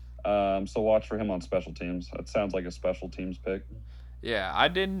 So watch for him on special teams. That sounds like a special teams pick. Yeah, I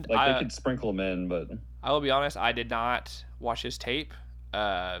didn't. They could sprinkle him in, but I will be honest, I did not watch his tape,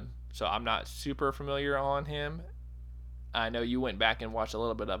 so I'm not super familiar on him. I know you went back and watched a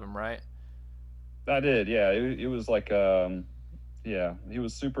little bit of him, right? I did, yeah. It was like, he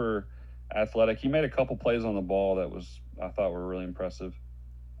was super athletic. He made a couple plays on the ball that I thought were really impressive.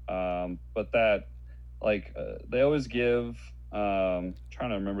 But that, they always give. Trying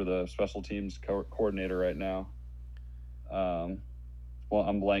to remember the special teams coordinator right now. Well,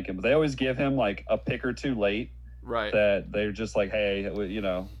 I'm blanking, but they always give him a pick or two late. Right. That they're just like, hey,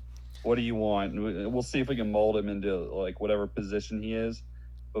 what do you want? And we'll see if we can mold him into whatever position he is.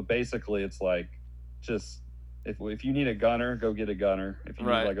 But basically, it's just if you need a gunner, go get a gunner. If you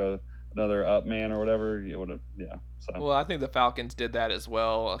need another up man or whatever, yeah. So. Well, I think the Falcons did that as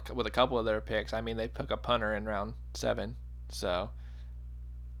well with a couple of their picks. I mean, they took a punter in round 7. So,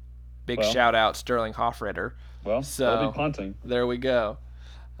 Big Well, shout out Sterling Hoffritter. Well, So they'll be punting. there we go.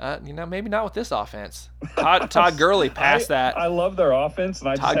 Maybe not with this offense. Todd Gurley passed that. I love their offense, and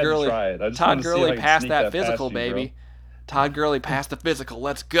I just had to try it. I just Todd wanted to see if I Gurley could passed sneak that past physical, you, baby. bro. Todd Gurley passed the physical.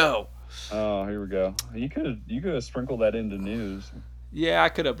 Let's go. Oh, here we go. You could have sprinkled that into news. Yeah, I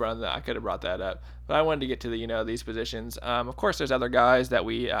could have brought that up, but I wanted to get to these positions. Of course, there's other guys that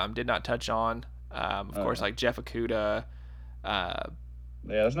we did not touch on. Of course, like Jeff Okudah. Yeah,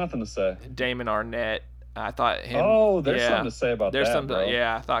 there's nothing to say. Damon Arnett. I thought him. Oh, there's something to say about that, bro.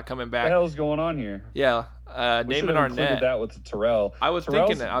 Yeah, I thought coming back. What the hell's going on here? Yeah, We Damon Arnett. Included that with Terrell. I was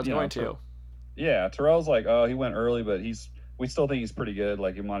thinking that I was going to. Yeah, Terrell's like, oh, he went early, but we still think he's pretty good.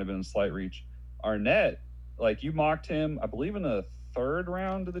 Like, it might have been a slight reach. Arnett, like, you mocked him, I believe, in the third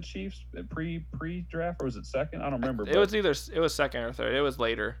round of the Chiefs pre-draft, or was it second? I don't remember. It was second or third. It was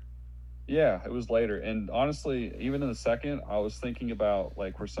later. Yeah, it was later. And honestly, even in the second, I was thinking about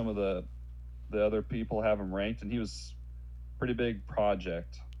like where some of the other people have him ranked, and he was pretty big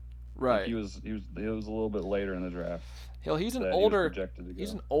project. Right. Like he was a little bit later in the draft. Hell, he's an older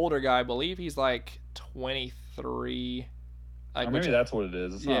guy. I believe he's like 23. Like, maybe that's what it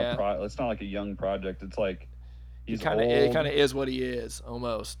is. It's not it's not like a young project. It's like it kind of is what he is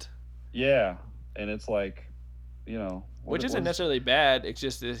almost. Yeah, and it's like, which isn't necessarily bad. It's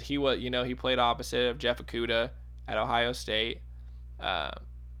just that he played opposite of Jeff Okudah at Ohio State.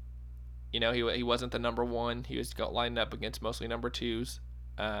 He wasn't the number one. He was lined up against mostly number twos.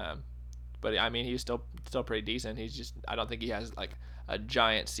 But I mean, he's still pretty decent. He's just, I don't think he has like a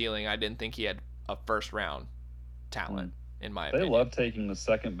giant ceiling. I didn't think he had a first round talent in my opinion. They love taking the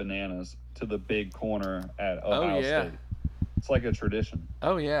second bananas to the big corner at Ohio State. It's like a tradition.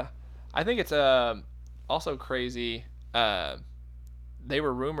 Oh yeah, I think it's also crazy. They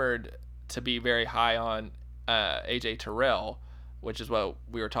were rumored to be very high on AJ Terrell, which is what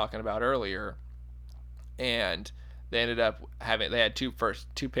we were talking about earlier, and they ended up they had two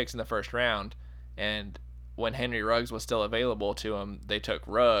picks in the first round, and when Henry Ruggs was still available to them, they took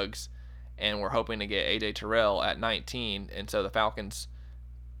Ruggs, and were hoping to get AJ Terrell at 19, and so the Falcons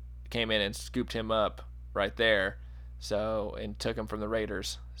came in and scooped him up right there, and took him from the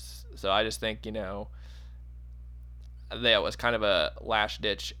Raiders. So I just think that was kind of a last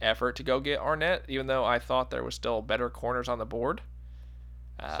ditch effort to go get Arnett, even though I thought there was still better corners on the board.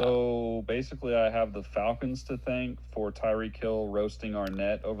 So basically, I have the Falcons to thank for Tyreek Hill roasting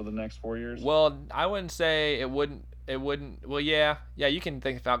Arnett over the next 4 years. Well, I wouldn't say it wouldn't. Well, yeah, you can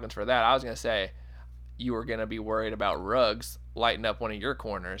thank the Falcons for that. I was gonna say you were gonna be worried about Ruggs lighting up one of your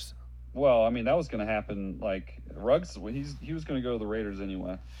corners. Well, I mean that was gonna happen. Like Ruggs, he was gonna go to the Raiders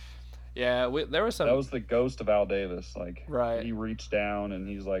anyway. Yeah, there was some. That was the ghost of Al Davis. Like, right. He reached down and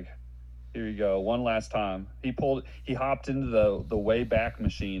he's like, "Here you go, one last time." He hopped into the way back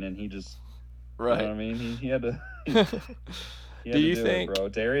machine and he just, right. You know what I mean? He had to. Do you think, it, bro?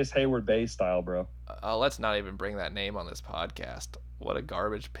 Darius Hayward Bay style, bro. Let's not even bring that name on this podcast. What a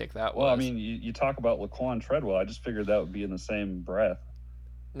garbage pick that was. Well, I mean, you talk about Laquan Treadwell. I just figured that would be in the same breath.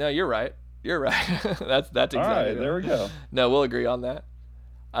 No, you're right. That's exactly. All right, there we go. No, we'll agree on that.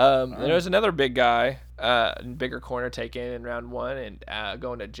 There's another big guy, bigger corner taken in round one, and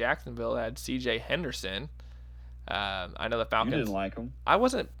going to Jacksonville had C.J. Henderson. I know the Falcons. You didn't like him. I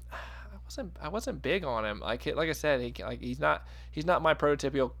wasn't big on him. Like I said, he's not my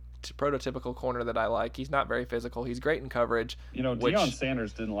prototypical corner that I like. He's not very physical. He's great in coverage. Deion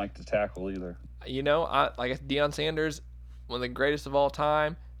Sanders didn't like to tackle either. Deion Sanders, one of the greatest of all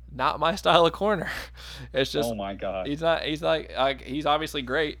time. Not my style of corner. It's just, oh my god. He's not. He's like he's obviously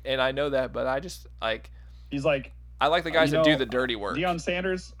great, and I know that, but I just like. He's like. I like the guys that do the dirty work. Deion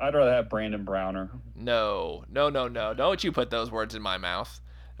Sanders. I'd rather have Brandon Browner. No. Don't you put those words in my mouth.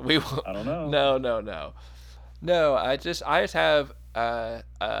 I don't know. No. I just have not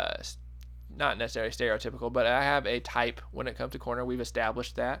necessarily stereotypical, but I have a type when it comes to corner. We've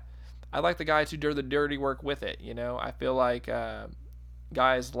established that. I like the guys who do the dirty work with it. I feel like.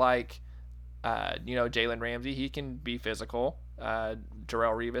 Guys like, Jalen Ramsey, he can be physical. Darrelle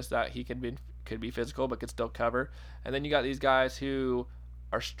Revis, that he could be physical but could still cover. And then you got these guys who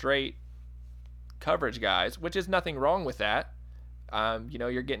are straight coverage guys, which is nothing wrong with that.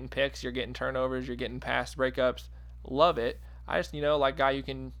 You're getting picks, you're getting turnovers, you're getting pass breakups. Love it. I just, like guy who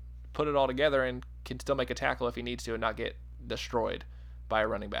can put it all together and can still make a tackle if he needs to and not get destroyed by a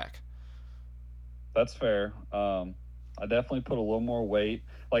running back. That's fair. I definitely put a little more weight.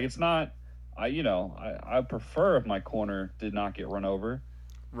 Like it's not, I prefer if my corner did not get run over.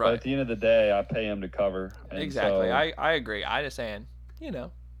 Right. But at the end of the day, I pay him to cover. Exactly. So, I agree. I just saying,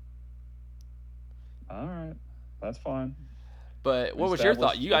 All right. That's fine. But what was your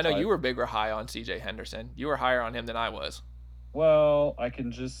thought? Established I know you type. were bigger high on C.J. Henderson. You were higher on him than I was. Well, I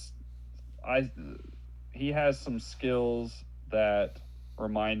he has some skills that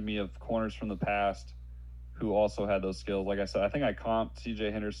remind me of corners from the past who also had those skills. Like I said, I think I comped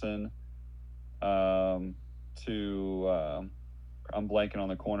C.J. Henderson to I'm blanking on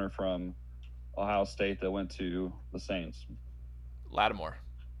the corner from Ohio State that went to the Saints. Lattimore.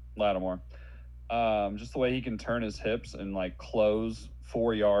 Just the way he can turn his hips and like close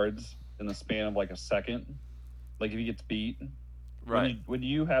 4 yards in the span of like a second. Like if he gets beat, Right. When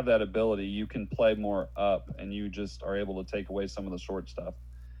you have that ability, you can play more up, and you just are able to take away some of the short stuff.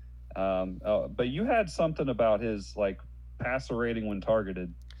 But you had something about his like passer rating when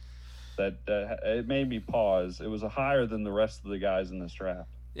targeted that it made me pause. It was higher than the rest of the guys in this draft.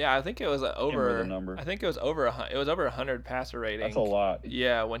 Yeah, I think it was over. The number. I think it was over. It was over 100 passer rating. That's a lot.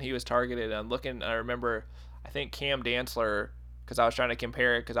 Yeah, when he was targeted, I'm looking. I remember. I think Cam Dantzler, because I was trying to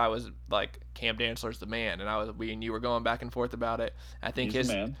compare it, because I was like, Cam Dantzler's the man, and we and you were going back and forth about it. I think He's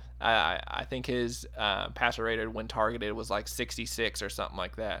the man. I think his passer rated when targeted was like 66 or something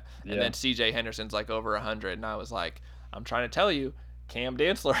like that, and then C.J. Henderson's like over 100, and I was like, I'm trying to tell you, Cam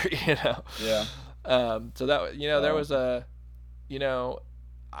Dantzler, Yeah. So that there was a,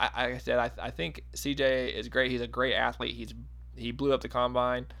 I said I think CJ is great. He's a great athlete. He blew up the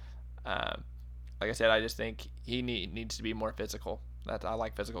combine. Like I said, I just think he needs to be more physical. I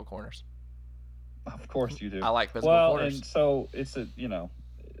like physical corners. Of course you do. I like physical corners. And so it's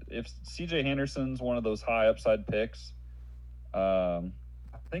if CJ Henderson's one of those high upside picks, I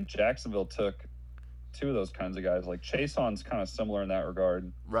think Jacksonville took 2 of those kinds of guys. Like Chaseon's kind of similar in that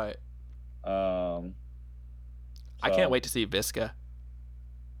regard. Right. I can't wait to see Visca.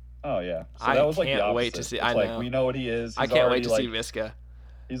 Oh yeah, so that was like the opposite. I can't wait to see. I know. We know what he is. I can't wait to see Visca.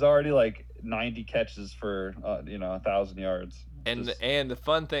 He's already like 90 catches for 1,000 yards. And the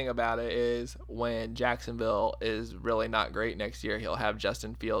fun thing about it is when Jacksonville is really not great next year, he'll have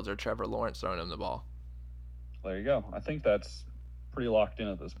Justin Fields or Trevor Lawrence throwing him the ball. There you go. I think that's pretty locked in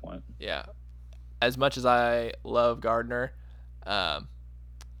at this point. Yeah. As much as I love Gardner, I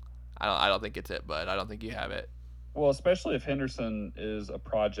don't think it's it, but I don't think you have it. Well, especially if Henderson is a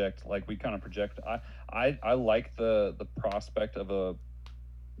project like we kind of project. I like the prospect of a,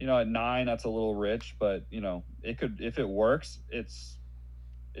 at 9 that's a little rich, but it could, if it works, it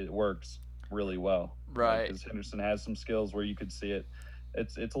works really well. Right. Because Henderson has some skills where you could see it.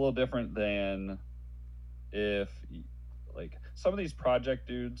 It's a little different than if like some of these project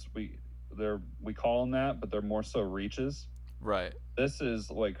dudes we call them that, but they're more so reaches. Right. This is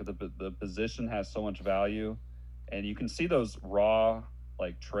like the position has so much value. And you can see those raw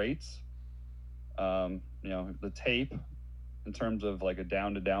like traits, the tape in terms of like a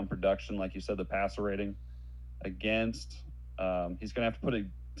down to down production, like you said, the passer rating against, he's going to have to put it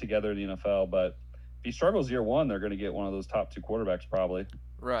together in the NFL, but if he struggles year 1, they're going to get one of those top 2 quarterbacks probably.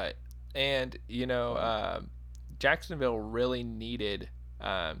 Right. And, Jacksonville really needed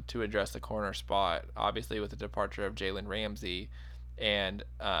to address the corner spot, obviously with the departure of Jalen Ramsey and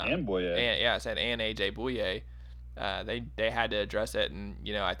Bouye. And AJ Bouye. They had to address it, and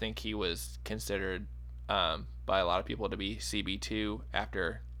I think he was considered by a lot of people to be CB2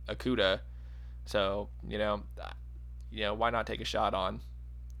 after Okudah. So why not take a shot on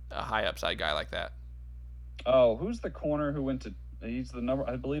a high upside guy like that? Oh, who's the corner who went to? He's the number.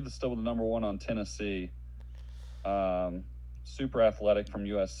 I believe it's still the number 1 on Tennessee. Super athletic from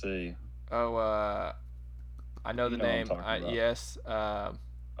USC. Oh, I know the name. Yes.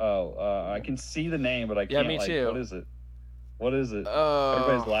 I can see the name, but I can't. Yeah, me too. What is it? Oh,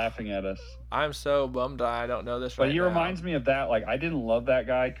 everybody's laughing at us. I'm so bummed I don't know this right now. But he reminds me of that. Like, I didn't love that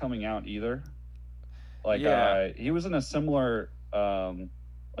guy coming out either. Like, he was in a similar,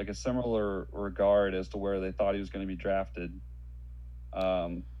 regard as to where they thought he was going to be drafted.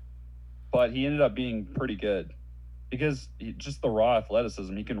 But he ended up being pretty good because just the raw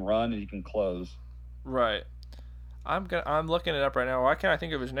athleticism. He can run and he can close. Right. I'm looking it up right now. Why can't I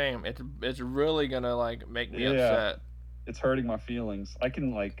think of his name? It's really gonna like make me upset. It's hurting my feelings. I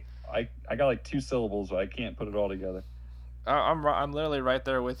can I got like 2 syllables, but I can't put it all together. I'm literally right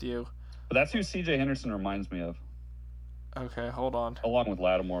there with you. But that's who CJ Henderson reminds me of. Okay, hold on. Along with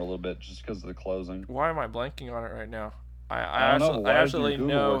Lattimore a little bit, just because of the closing. Why am I blanking on it right now? I actually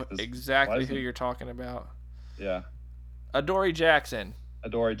know exactly who you're talking about. Yeah. Adoree Jackson.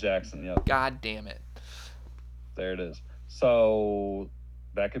 Yep. God damn it. There it is. So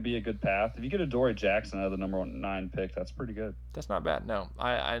that could be a good path. If you get Adoree Jackson out of the number 9 pick, that's pretty good. That's not bad. No,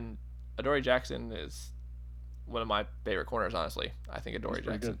 Adoree Jackson is one of my favorite corners. Honestly, I think Adoree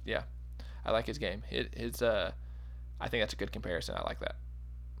Jackson. Good. Yeah, I like his game. I think that's a good comparison. I like that.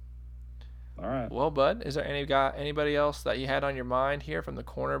 All right. Well, Bud, is there anybody else that you had on your mind here from the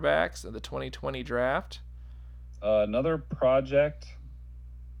cornerbacks of the 2020 draft? Another project.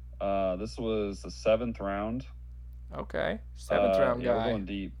 This was the 7th round. Okay, 7th round guy. We're going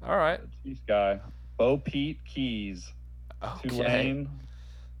deep. All right. Chiefs guy, Bo Pete Keys. Okay. Tulane.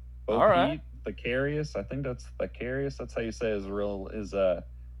 Bo All Pete, right. Vicarious. I think that's Vicarious. That's how you say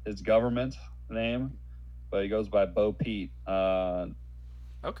his government name, but he goes by Bo Pete.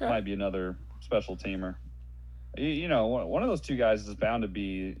 Okay. Might be another special teamer. You know, one of those two guys is bound to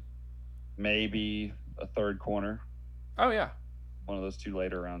be maybe a third corner. Oh yeah. One of those two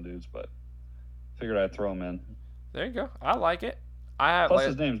later round dudes, but figured I'd throw him in. There you go. I like it. Plus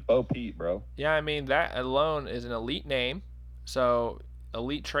his name's Bo Pete, bro. Yeah, I mean that alone is an elite name. So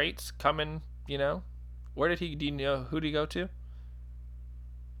elite traits coming. You know, where did he? Do you know who did he go to?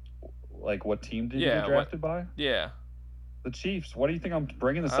 Like what team did he get drafted by? Yeah. The Chiefs. What do you think I'm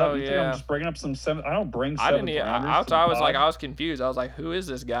bringing this up? Oh, You think I'm just bringing up some seven? I don't bring I seventh didn't. rounders. I was confused. I was like, who is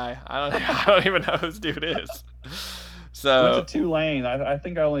this guy? I don't even know who this dude is. So went to Tulane. I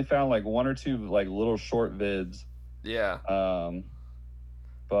think I only found like one or two like little short vids. Yeah.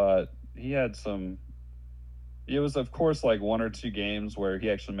 But he had some. It was of course like one or two games where he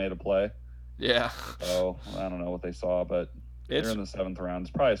actually made a play. Yeah. So I don't know what they saw, but they're in the 7th round.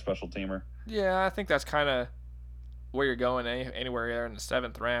 It's probably a special teamer. Yeah, I think that's kind of where you're going. Anywhere there in the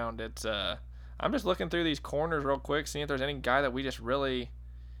 7th round. It's I'm just looking through these corners real quick, seeing if there's any guy that we just really,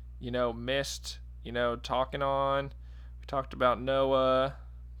 missed. Talking on. We talked about Noah,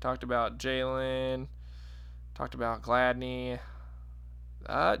 talked about Jalen, talked about Gladney.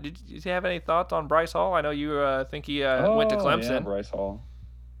 Did you have any thoughts on Bryce Hall? I know you think he went to Clemson. Yeah, Bryce Hall.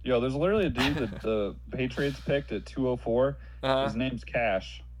 Yo, there's literally a dude that the Patriots picked at 204. His name's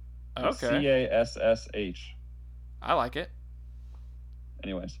Cash. Okay. Cassh. I like it.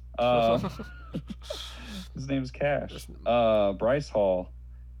 Anyways, his name's Cash. Bryce Hall.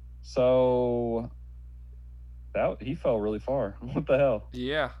 So he fell really far. What the hell?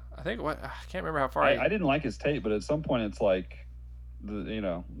 Yeah, I think I can't remember how far. I didn't like his tape, but at some point it's like,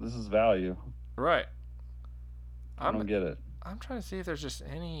 this is value. Right. I don't get it. I'm trying to see if there's just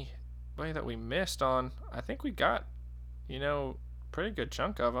anybody that we missed on. I think we got, pretty good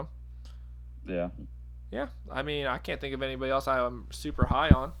chunk of them. Yeah. Yeah. I mean, I can't think of anybody else I'm super high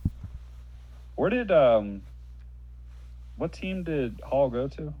on. Where did what team did Hall go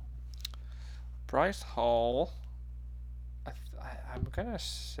to? Bryce Hall. I'm gonna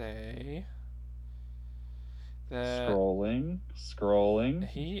say that scrolling.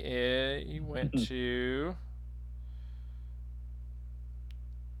 He went to.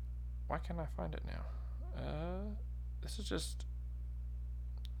 Why can't I find it now? This is just.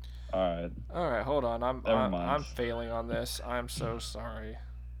 All right. Hold on. I'm failing on this. I'm so sorry.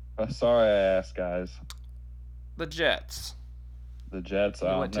 Sorry I asked, guys. The Jets. The Jets. He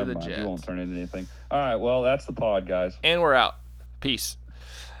went to the mind. Jets. You won't turn into anything. All right. Well, that's the pod, guys. And we're out. Peace.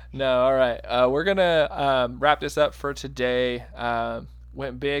 No. All right. We're gonna wrap this up for today.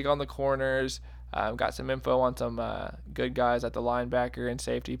 Went big on the corners. Got some info on some good guys at the linebacker and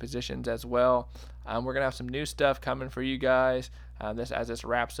safety positions as well. We're going to have some new stuff coming for you guys as this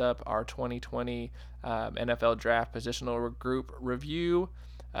wraps up our 2020 NFL Draft Positional Group Review.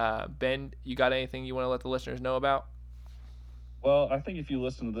 Ben, you got anything you want to let the listeners know about? Well, I think if you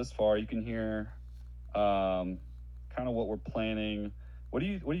listen to this far, you can hear kind of what we're planning. What do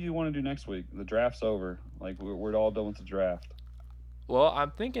you want to do next week? The draft's over. Like, we're all done with the draft. Well,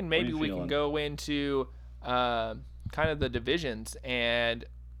 I'm thinking maybe we can go into kind of the divisions and,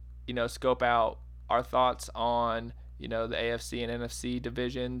 scope out our thoughts on, the AFC and NFC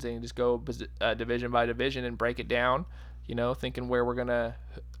divisions and just go division by division and break it down, thinking where we're going to,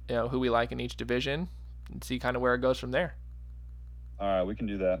 who we like in each division and see kind of where it goes from there. All right, we can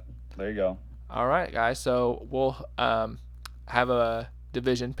do that. There you go. All right, guys. So we'll have a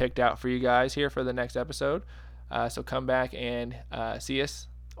division picked out for you guys here for the next episode. So come back and see us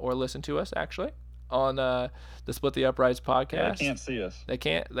or listen to us actually on the Split the Uprights podcast. Yeah, they can't see us. They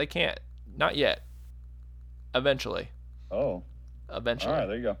can't. Not yet. Eventually. Oh. Eventually. All right,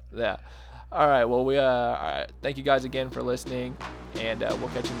 there you go. Yeah. All right. Well, all right. Thank you guys again for listening, and we'll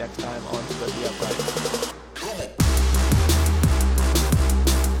catch you next time on Split the Uprights.